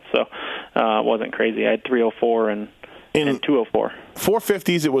overall. So it wasn't crazy. I had 304 and 204.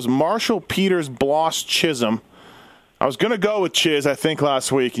 450s, it was Marshall, Peters, Bloss, Chisholm. I was going to go with Chiz, I think,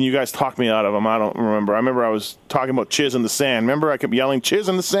 last week, and you guys talked me out of him. I don't remember. I remember I was talking about Chiz in the sand. Remember, I kept yelling, Chiz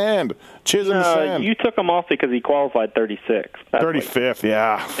in the sand, Chiz in the sand. You took him off because he qualified 36. 35th,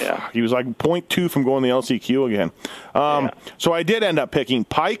 yeah. He was like 0.2 from going the LCQ again. So I did end up picking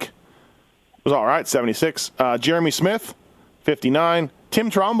Pike. Was all right, 76. Jeremy Smith, 59. Tim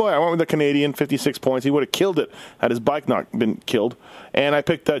Tromboy, I went with the Canadian, 56 points. He would have killed it had his bike not been killed. And I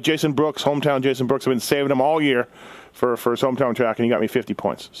picked Jason Brooks, hometown Jason Brooks. I've been saving him all year for his hometown track, and he got me 50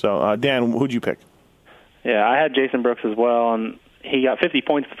 points. So, Dan, who'd you pick? Yeah, I had Jason Brooks as well, and he got 50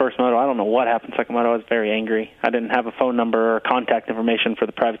 points the first moto. I don't know what happened second moto. I was very angry. I didn't have a phone number or contact information for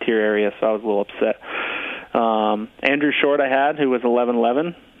the privateer area, so I was a little upset. Andrew Short I had, who was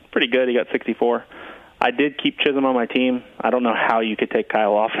 11-11. Pretty good. He got 64. I did keep Chisholm on my team. I don't know how you could take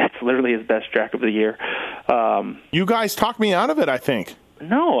Kyle off. It's literally his best track of the year. You guys talked me out of it, I think.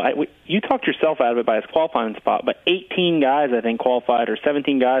 No, you talked yourself out of it by his qualifying spot, but 18 guys, I think, qualified, or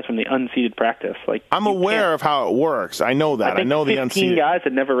 17 guys from the unseeded practice. I'm aware of how it works. I know that. I know the unseeded. 15 guys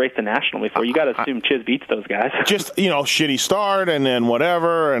had never raced a national before. You got to assume Chiz beats those guys. Just, shitty start, and then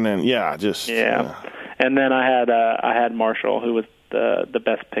whatever, and then, Yeah. And then I had Marshall, who was the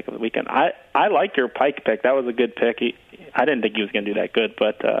best pick of the weekend. I like your Pike pick. That was a good pick. I didn't think he was going to do that good,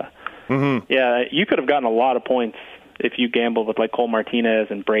 but yeah, you could have gotten a lot of points if you gambled with like Cole Martinez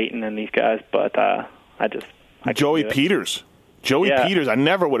and Brayton and these guys. But Joey Peters. Peters. I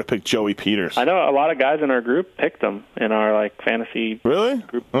never would have picked Joey Peters. I know a lot of guys in our group picked him in our fantasy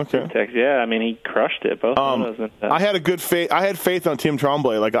group. Okay. Group text. Yeah, I mean he crushed it. Both of those. I had a good faith. I had faith on Tim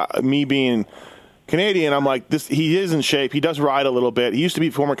Tremblay. Me being Canadian, I'm like, he is in shape. He does ride a little bit. He used to be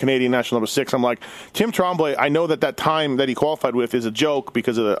former Canadian national number 6. I'm like, Tim Tremblay, I know that time that he qualified with is a joke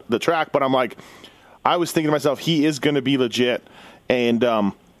because of the track, but I'm like, I was thinking to myself, he is going to be legit. And,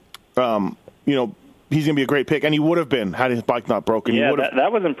 he's going to be a great pick, and he would have been had his bike not broken. Yeah,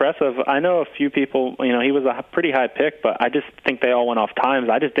 that was impressive. I know a few people, he was a pretty high pick, but I just think they all went off times.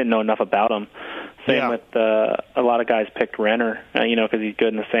 I just didn't know enough about him. Same with a lot of guys picked Renner, because he's good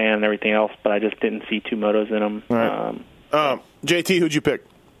in the sand and everything else, but I just didn't see two motos in him. Right. JT, who'd you pick?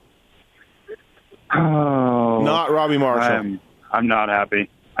 Oh, not Robbie Marshall. I'm not happy.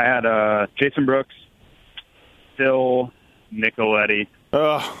 I had Jason Brooks, Phil Nicoletti.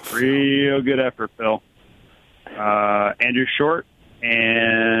 Real good effort, Phil. Andrew Short,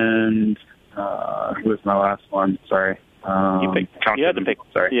 and who was my last one? Sorry. You had to pick.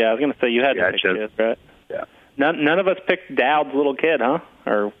 Sorry. Yeah, I was going to say you had to pick kids, right? Yeah. None of us picked Dowd's little kid, huh?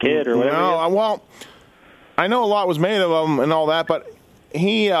 Or kid, or whatever. No, well, I know a lot was made of him and all that, but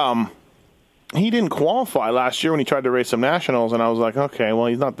he didn't qualify last year when he tried to race some nationals, and I was like, okay, well,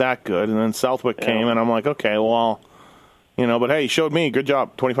 he's not that good. And then Southwick came, and I'm like, okay, well, but hey, he showed me. Good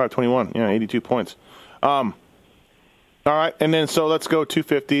job, 25-21, 82 points. All right, and then so let's go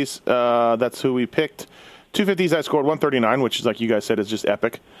 250s. That's who we picked. 250s, I scored 139, which is, like you guys said, is just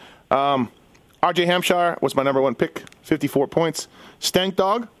epic. RJ Hampshire was my number one pick, 54 points. Stank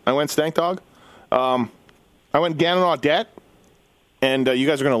Dog, I went Stank Dog. I went Gannon Audette, and you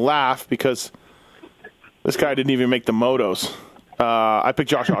guys are going to laugh because this guy didn't even make the motos. I picked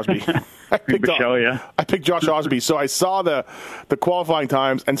Josh Osby. I picked Josh Osby, so I saw the qualifying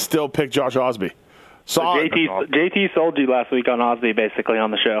times and still picked Josh Osby. JT sold you last week on Osby, basically,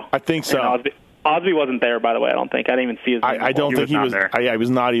 on the show. I think so. Osby wasn't there, by the way. I don't think. I didn't even see his name. I don't think he was there. He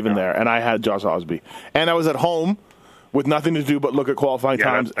was not even there, and I had Josh Osby. And I was at home with nothing to do but look at qualifying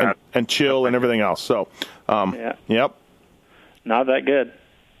times and chill and everything else. So, yep. Not that good.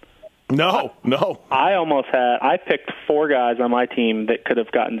 No. I picked four guys on my team that could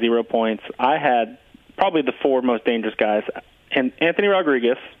have gotten 0 points. I had probably the four most dangerous guys. And Anthony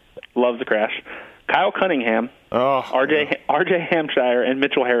Rodriguez loves the crash. Kyle Cunningham, RJ Hampshire, and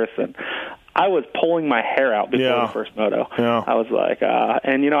Mitchell Harrison. I was pulling my hair out before the first moto. Yeah. I was like, I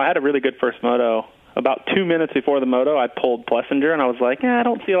had a really good first moto. About 2 minutes before the moto, I pulled Plessinger, and I was like, I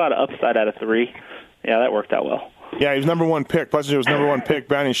don't see a lot of upside out of 3. Yeah, that worked out well. Yeah, he was number one pick. Plessinger was number one pick.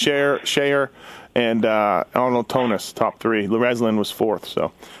 Brandon Shayer and Arnold Tonis, top 3. Lereslin was 4th.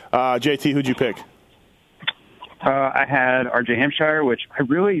 So, JT, who'd you pick? I had RJ Hampshire, which I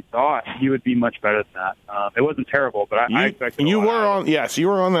really thought he would be much better than that. It wasn't terrible, but I expected you were on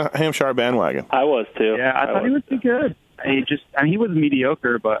the Hampshire bandwagon. I was too. Yeah, I thought he would be good. He was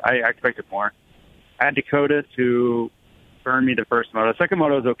mediocre, but I expected more. I had Dakota to burn me the first moto. Second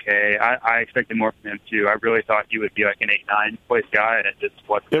moto was okay. I expected more from him too. I really thought he would be like an 8-9 place guy, and it just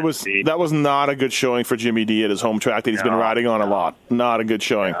wasn't. That was not a good showing for Jimmy D at his home track that he's been riding on a lot. Not a good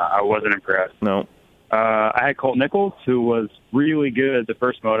showing. I wasn't impressed. No. I had Colt Nichols, who was really good the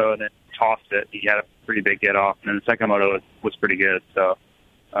first moto and then tossed it. He had a pretty big get off, and then the second moto was pretty good. So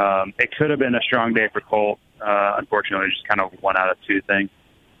it could have been a strong day for Colt. Unfortunately, just kind of 1 out of 2 thing.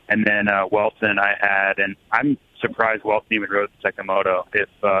 And then Welton I had, and I'm surprised Welton even rode the second moto.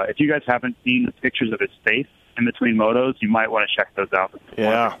 If you guys haven't seen the pictures of his face in between motos, you might want to check those out.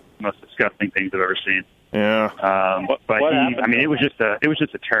 Yeah, one of the most disgusting things I've ever seen. Yeah. It was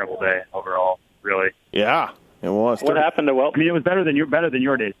just a terrible day overall. Really? Yeah, it was. What happened to Welton? I mean, it was better than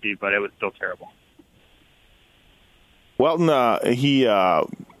your day, Steve, but it was still terrible. Welton, he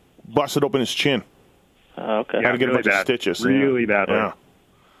busted open his chin. Okay. Had to get a bunch of stitches. Really bad. Yeah.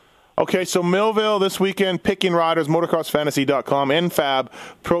 Okay, so Millville this weekend, picking riders, motocrossfantasy.com, NFAB,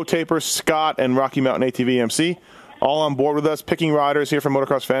 Pro Taper, Scott, and Rocky Mountain ATV MC. All on board with us, picking riders here from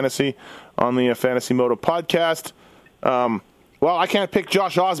Motocross Fantasy on the Fantasy Moto podcast. Well, I can't pick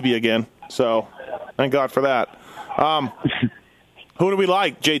Josh Osby again, so thank God for that. Who do we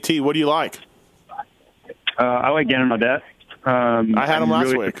like? JT, what do you like? I like Gannon Audette. I had him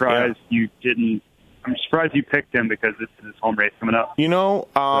last week. Surprised you didn't. I'm surprised you picked him because this is his home race coming up.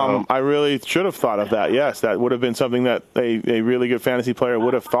 I really should have thought of that. Yes, that would have been something that a really good fantasy player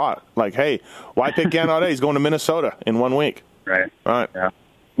would have thought. Like, hey, why pick Gannon Audette? He's going to Minnesota in 1 week. Right. All right. Yeah.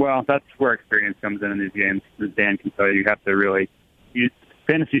 Well, that's where experience comes in these games. As Dan can tell you, have to really.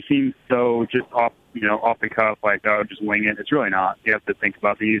 Fantasy seems so just off the cuff, like, oh, just wing it. It's really not. You have to think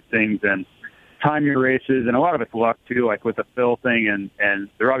about these things and time your races, and a lot of it's luck too, like with the Phil thing and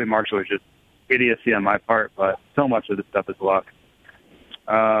the Robbie Marshall is just idiocy on my part, but so much of this stuff is luck.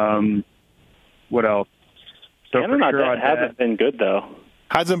 What else? So Gannon hasn't been good though.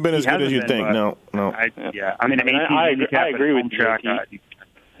 Hasn't been as good as you think. No. I agree with track.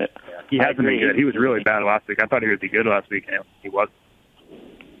 He hasn't been good. He was really bad last week. I thought he would be good last week, and he wasn't.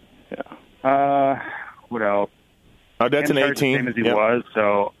 Yeah. What else? That's an 18. Same as he was.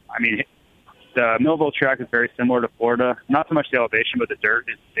 So I mean, the Millville track is very similar to Florida. Not so much the elevation, but the dirt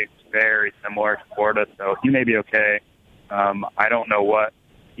is very similar to Florida. So he may be okay. I don't know what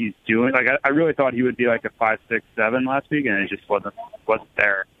he's doing. Like I really thought he would be like a 5, 6, 7 last week, and it just wasn't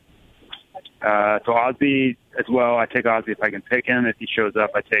there. So Osby as well. I take Osby if I can pick him. If he shows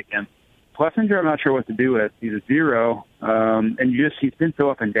up, I take him. Plessinger, I'm not sure what to do with. He's a 0, and he's been so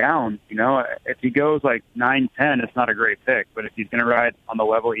up and down. You know, if he goes like 9, 10, it's not a great pick. But if he's going to ride on the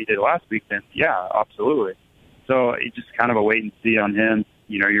level he did last week, then yeah, absolutely. So it's just kind of a wait and see on him.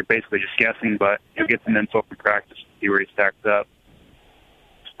 You know, you're basically just guessing, but you'll get some info from practice to see where he stacks up.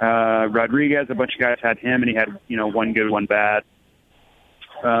 Rodriguez, a bunch of guys had him, and he had, one good, one bad.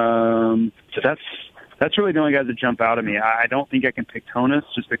 So that's really the only guys that jump out at me. I don't think I can pick Tonus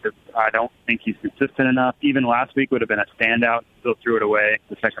just because I don't think he's consistent enough. Even last week would have been a standout. Still threw it away,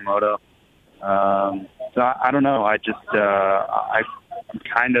 the second moto. So I don't know. I'm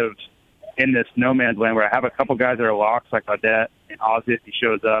kind of in this no man's land where I have a couple guys that are locks like Audette and Ozzy if he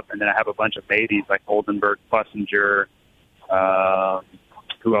shows up, and then I have a bunch of maybes like Oldenburg, Plessinger.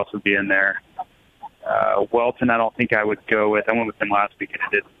 Who else would be in there? Welton, I don't think I would go with. I went with him last week, and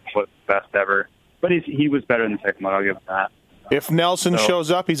it didn't look best ever. But he was better than the second one. I'll give him that. If Nelson shows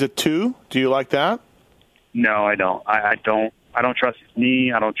up, he's a 2. Do you like that? No, I don't. I don't trust his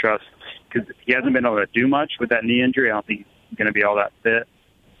knee. I don't trust because he hasn't been able to do much with that knee injury. I don't think he's going to be all that fit.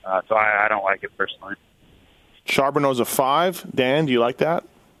 So I don't like it personally. Charbonneau's a 5. Dan, do you like that?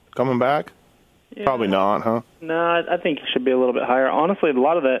 Coming back? Yeah. Probably not, huh? No, I think he should be a little bit higher. Honestly, a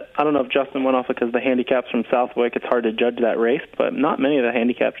lot of that, I don't know if Justin went off because the handicaps from Southwick, it's hard to judge that race, but not many of the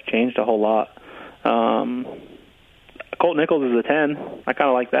handicaps changed a whole lot. Colt Nichols is a 10. I kind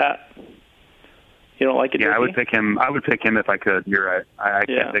of like that. You don't like it? Yeah, I would pick him. I would pick him if I could. You're right. I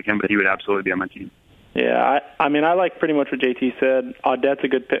can't pick him, but he would absolutely be on my team. Yeah, I mean, I like pretty much what JT said. Audette's a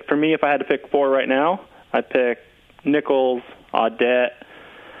good pick. For me, if I had to pick 4 right now, I'd pick Nichols, Audette.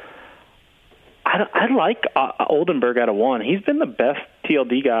 I like Oldenburg out of 1. He's been the best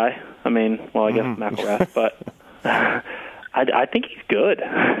TLD guy. I mean, well, I guess McElrath, but I think he's good.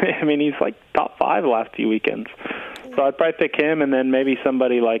 I mean, he's like top 5 the last few weekends. So I'd probably pick him, and then maybe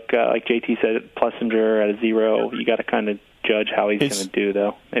somebody like JT said, Plessinger at a 0. You got to kind of judge how he's going to do,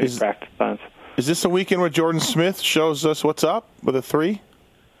 though. Maybe practice times. Is this the weekend where Jordan Smith shows us what's up with a 3?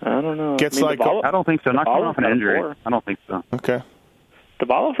 I don't know. I don't think so. Not coming off an injury. I don't think so. Okay.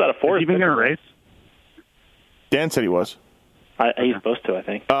 Davalov's at a 4. Is he even going to race? Dan said he was. He's supposed to, I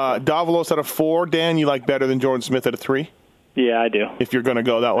think. Davalos at a 4. Dan, you like better than Jordan Smith at a 3? Yeah, I do. If you're going to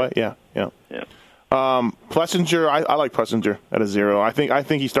go that way, yeah. Plessinger, I like Plessinger at a 0. I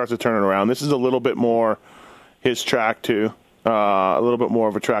think he starts to turn it around. This is a little bit more his track too. A little bit more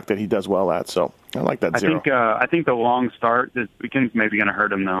of a track that he does well at. So I like that 0. I think the long start this weekend's maybe going to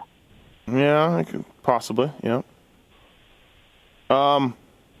hurt him though. Yeah, I could possibly. Yeah. All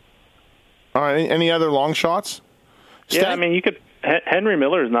right. Any other long shots? Yeah, I mean, you could. Henry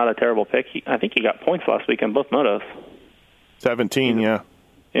Miller is not a terrible pick. I think he got points last week in both motos. 17, yeah.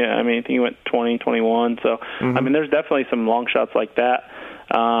 Yeah, I mean, I think he went 20, 21. So, I mean, there's definitely some long shots like that.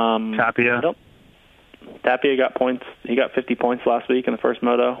 Tapia. Tapia got points. He got 50 points last week in the first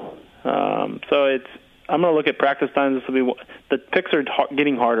moto. I'm going to look at practice times. This will be the picks are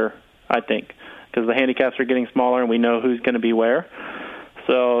getting harder, I think, because the handicaps are getting smaller and we know who's going to be where.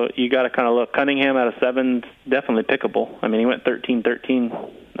 So you got to kind of look. Cunningham at a 7, definitely pickable. I mean, he went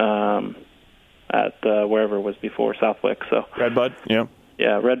 13-13 at wherever it was before, Southwick. So Redbud, yeah.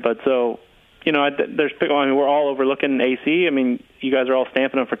 Yeah, Redbud. So, there's pickable. I mean, we're all overlooking AC. I mean, you guys are all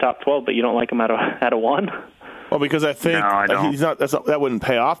stamping him for top 12, but you don't like him at a 1? Well, because I think he's not. That wouldn't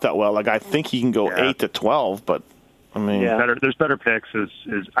pay off that well. Like I think he can go 8 to 12, but I mean, there's better picks.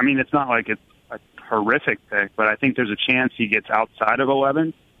 I mean, it's not like it's a horrific pick, but I think there's a chance he gets outside of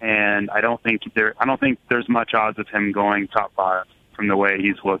 11, and I don't think there's much odds of him going top 5 from the way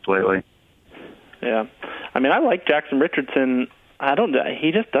he's looked lately. Yeah, I mean, I like Jackson Richardson.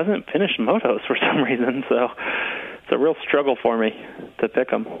 He just doesn't finish motos for some reason, so it's a real struggle for me to pick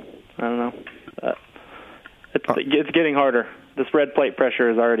him. I don't know. It's getting harder. This red plate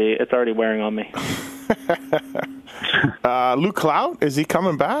pressure is already wearing on me. Luke Clout, is he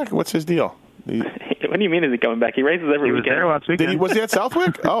coming back? What's his deal? What do you mean is he coming back? He races every weekend. He was there last weekend. Was he at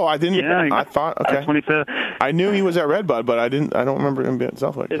Southwick? Oh, I didn't. Yeah, I thought. Okay. 25th. I knew he was at Redbud, but I don't remember him being at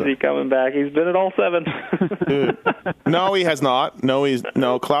Southwick. Is he coming back? He's been at all 7. Dude. No, he has not.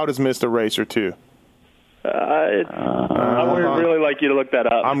 No, Cloud has missed a race or 2. I would really like you to look that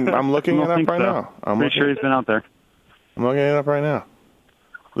up. I'm looking it up right now. I'm pretty sure he's been out there. I'm looking it up right now.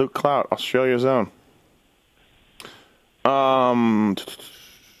 Luke Clout, Australia Zone.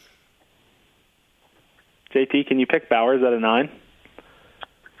 JT, can you pick Bowers at a 9?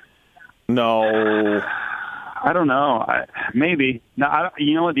 No. I don't know. Maybe. No,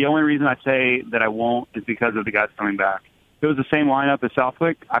 you know what? The only reason I say that I won't is because of the guys coming back. If it was the same lineup as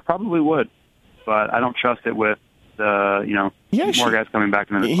Southwick, I probably would. But I don't trust it with more guys coming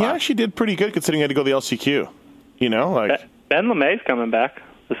back in the class. He actually did pretty good considering he had to go to the LCQ. Ben LeMay's coming back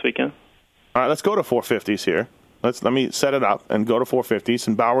this weekend. All right, let's go to 450s here. Let me set it up and go to 450s.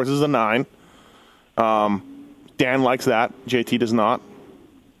 And Bowers is a 9. Dan likes that. JT does not.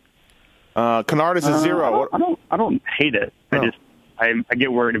 Kennard is a 0. I don't hate it. No. I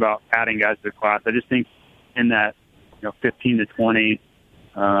get worried about adding guys to the class. I just think in that 15 to 20.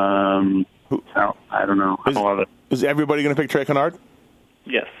 I don't know. I don't love it. Is everybody going to pick Trey Kennard?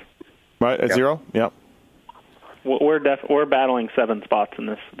 Yes. Right at 0. Yep. We're battling 7 spots in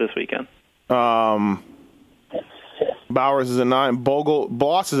this weekend. Bowers is a 9.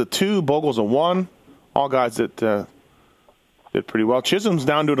 Boss is a 2. Bogle's a 1. All guys that did pretty well. Chisholm's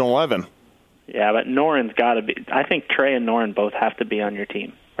down to an 11. Yeah, but Noren's got to be. I think Trey and Noren both have to be on your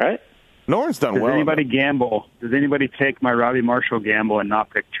team, right? Noren's done well. Does anybody gamble? Does anybody take my Robbie Marshall gamble and not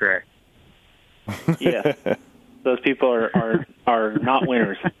pick Trey? Yeah. Those people are not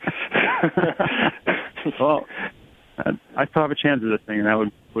winners. Well, I still have a chance of this thing, and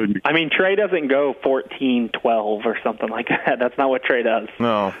that would be. I mean, Trey doesn't go 14-12 or something like that. That's not what Trey does.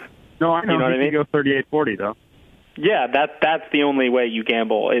 No, I know. You know what I mean? He can go 38-40 though. Yeah, that's the only way you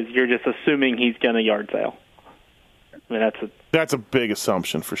gamble is you're just assuming he's going to yard sale. I mean, that's a big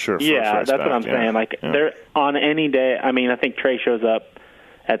assumption for sure. Yeah, that's what I'm saying. They're on any day. I mean, I think Trey shows up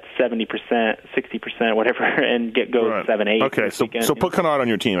at 70%, 60%, whatever, and goes right. 7-8. Okay, so put Kennard on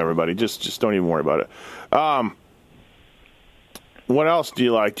your team, everybody. Just don't even worry about it. What else do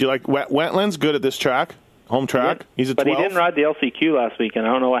you like? Do you like Wentland's good at this track? Home track? Yeah, He's a 12. But he didn't ride the LCQ last weekend.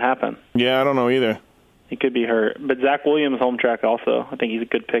 I don't know what happened. Yeah, I don't know either. He could be hurt. But Zach Williams, home track also. I think he's a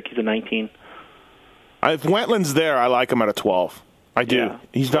good pick. He's a 19. If Wentland's there, I like him at a 12. I do. Yeah,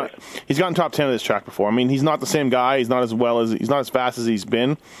 he's gotten top 10 of this track before. I mean, he's not the same guy. He's not as fast as he's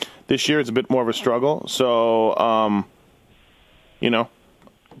been. This year it's a bit more of a struggle. So,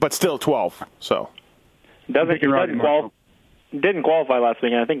 but still 12. So he didn't qualify last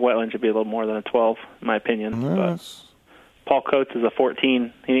weekend. I think Wetland should be a little more than a 12, in my opinion. Yes. But Paul Coates is a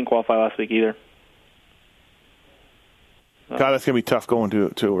 14. He didn't qualify last week either. So. God, that's gonna be tough going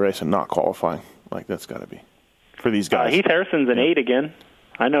to a race and not qualifying. Like that's got to be for these guys. Heath Harrison's an 8 again.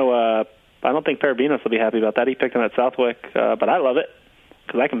 I know. I don't think Parabinos will be happy about that. He picked him at Southwick, but I love it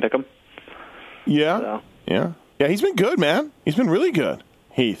because I can pick him. Yeah, so. yeah. He's been good, man. He's been really good.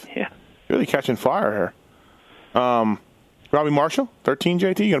 Heath, yeah, really catching fire here. Robbie Marshall, 13.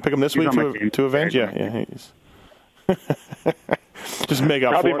 JT, you gonna pick him this week to avenge? Yeah. He's just make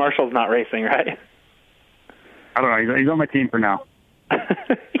up. Robbie Marshall's not racing, right? I don't know. He's on my team for now.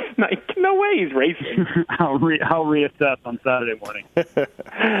 No way he's racing. I'll reassess on Saturday morning.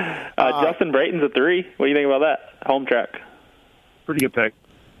 Justin Brayton's a 3. What do you think about that? Home track. Pretty good pick.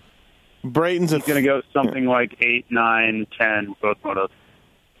 Brayton's He's going to go something like 8, 9, 10, both motos.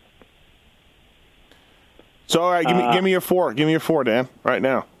 So, all right, give me your 4. Give me your 4, Dan, right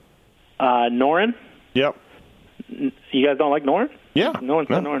now. Noren? Yep. You guys don't like Noren? Yeah. No one's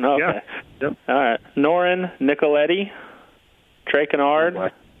got Noren. Oh, okay. Yeah. Yep. All right. Noren, Nicoletti, Trey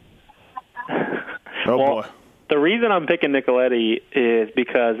Kennard. Oh, boy. The reason I'm picking Nicoletti is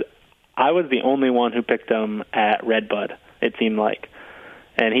because I was the only one who picked him at Redbud, it seemed like.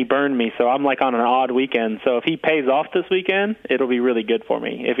 And he burned me, so I'm like on an odd weekend. So if he pays off this weekend, it'll be really good for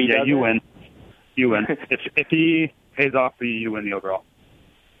me. If he doesn't, you win. You win. if he pays off for you, you win the overall.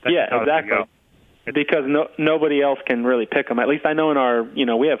 That's exactly. Because nobody else can really pick him. At least I know in our,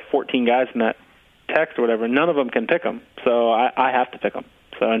 we have 14 guys in that text or whatever. None of them can pick him, so I have to pick him.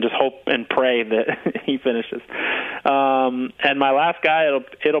 So and just hope and pray that he finishes. And my last guy,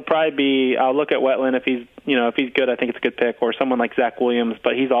 it'll probably be. I'll look at Wetland if he's good. I think it's a good pick, or someone like Zach Williams.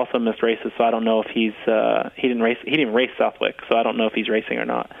 But he's also missed races, so I don't know if he didn't race. He didn't race Southwick, so I don't know if he's racing or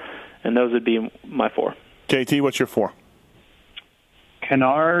not. And those would be my 4. JT, what's your 4?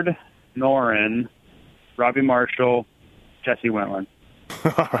 Kennard, Noren, Robbie Marshall, Jesse Wentland.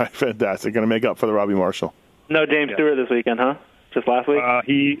 All right, fantastic. Going to make up for the Robbie Marshall. No James Stewart this weekend, huh? Just last week?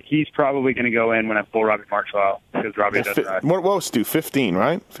 He's probably going to go in when I pull Robbie Marshall out because Robbie doesn't ride. What was Stu? 15,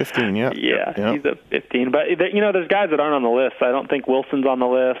 right? 15, yeah. Yeah, he's a 15. But, there's guys that aren't on the list. I don't think Wilson's on the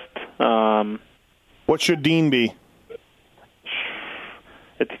list. What should Dean be?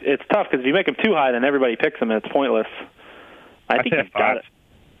 It's tough because if you make him too high, then everybody picks him, and it's pointless. I think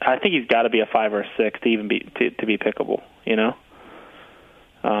he's got to be a 5 or a 6 to even be to be pickable.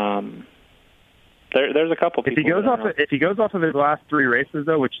 There's a couple people. If he goes off of his last 3 races,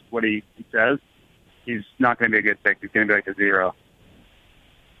 though, which is what he says, he's not going to be a good pick. He's going to be like a 0.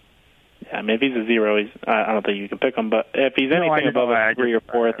 Yeah, I mean, if he's a 0, I don't think you can pick him. But if he's anything above a 3 or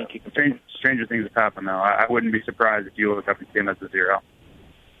 4, I think you can pick him. Stranger things have happened, though. I wouldn't be surprised if you look up and see him as a 0.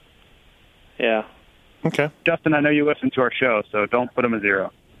 Yeah. Okay. Justin, I know you listen to our show, so don't put him a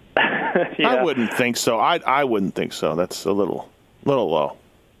 0. Yeah. I wouldn't think so. I wouldn't think so. That's a little low.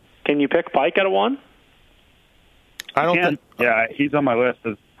 Can you pick Pike at a 1? I don't think. Yeah, he's on my list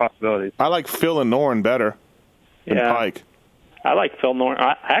of possibilities. I like Phil and Noren better than Pike. I like Phil Noren.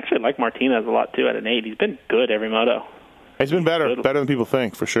 I actually like Martinez a lot, too, at an 8. He's been good every moto. He's been better than people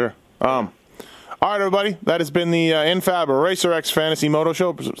think, for sure. All right, everybody. That has been the NFAB RacerX Fantasy Moto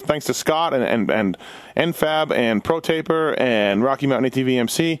Show. Thanks to Scott and NFAB and ProTaper and Rocky Mountain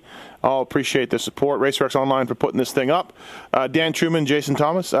ATVMC. All appreciate the support. RacerX Online for putting this thing up. Dan Truman, Jason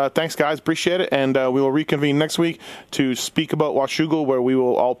Thomas. Thanks, guys. Appreciate it. And we will reconvene next week to speak about Washougal, where we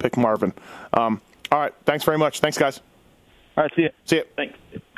will all pick Marvin. All right. Thanks very much. Thanks, guys. All right. See you. See you. Thanks.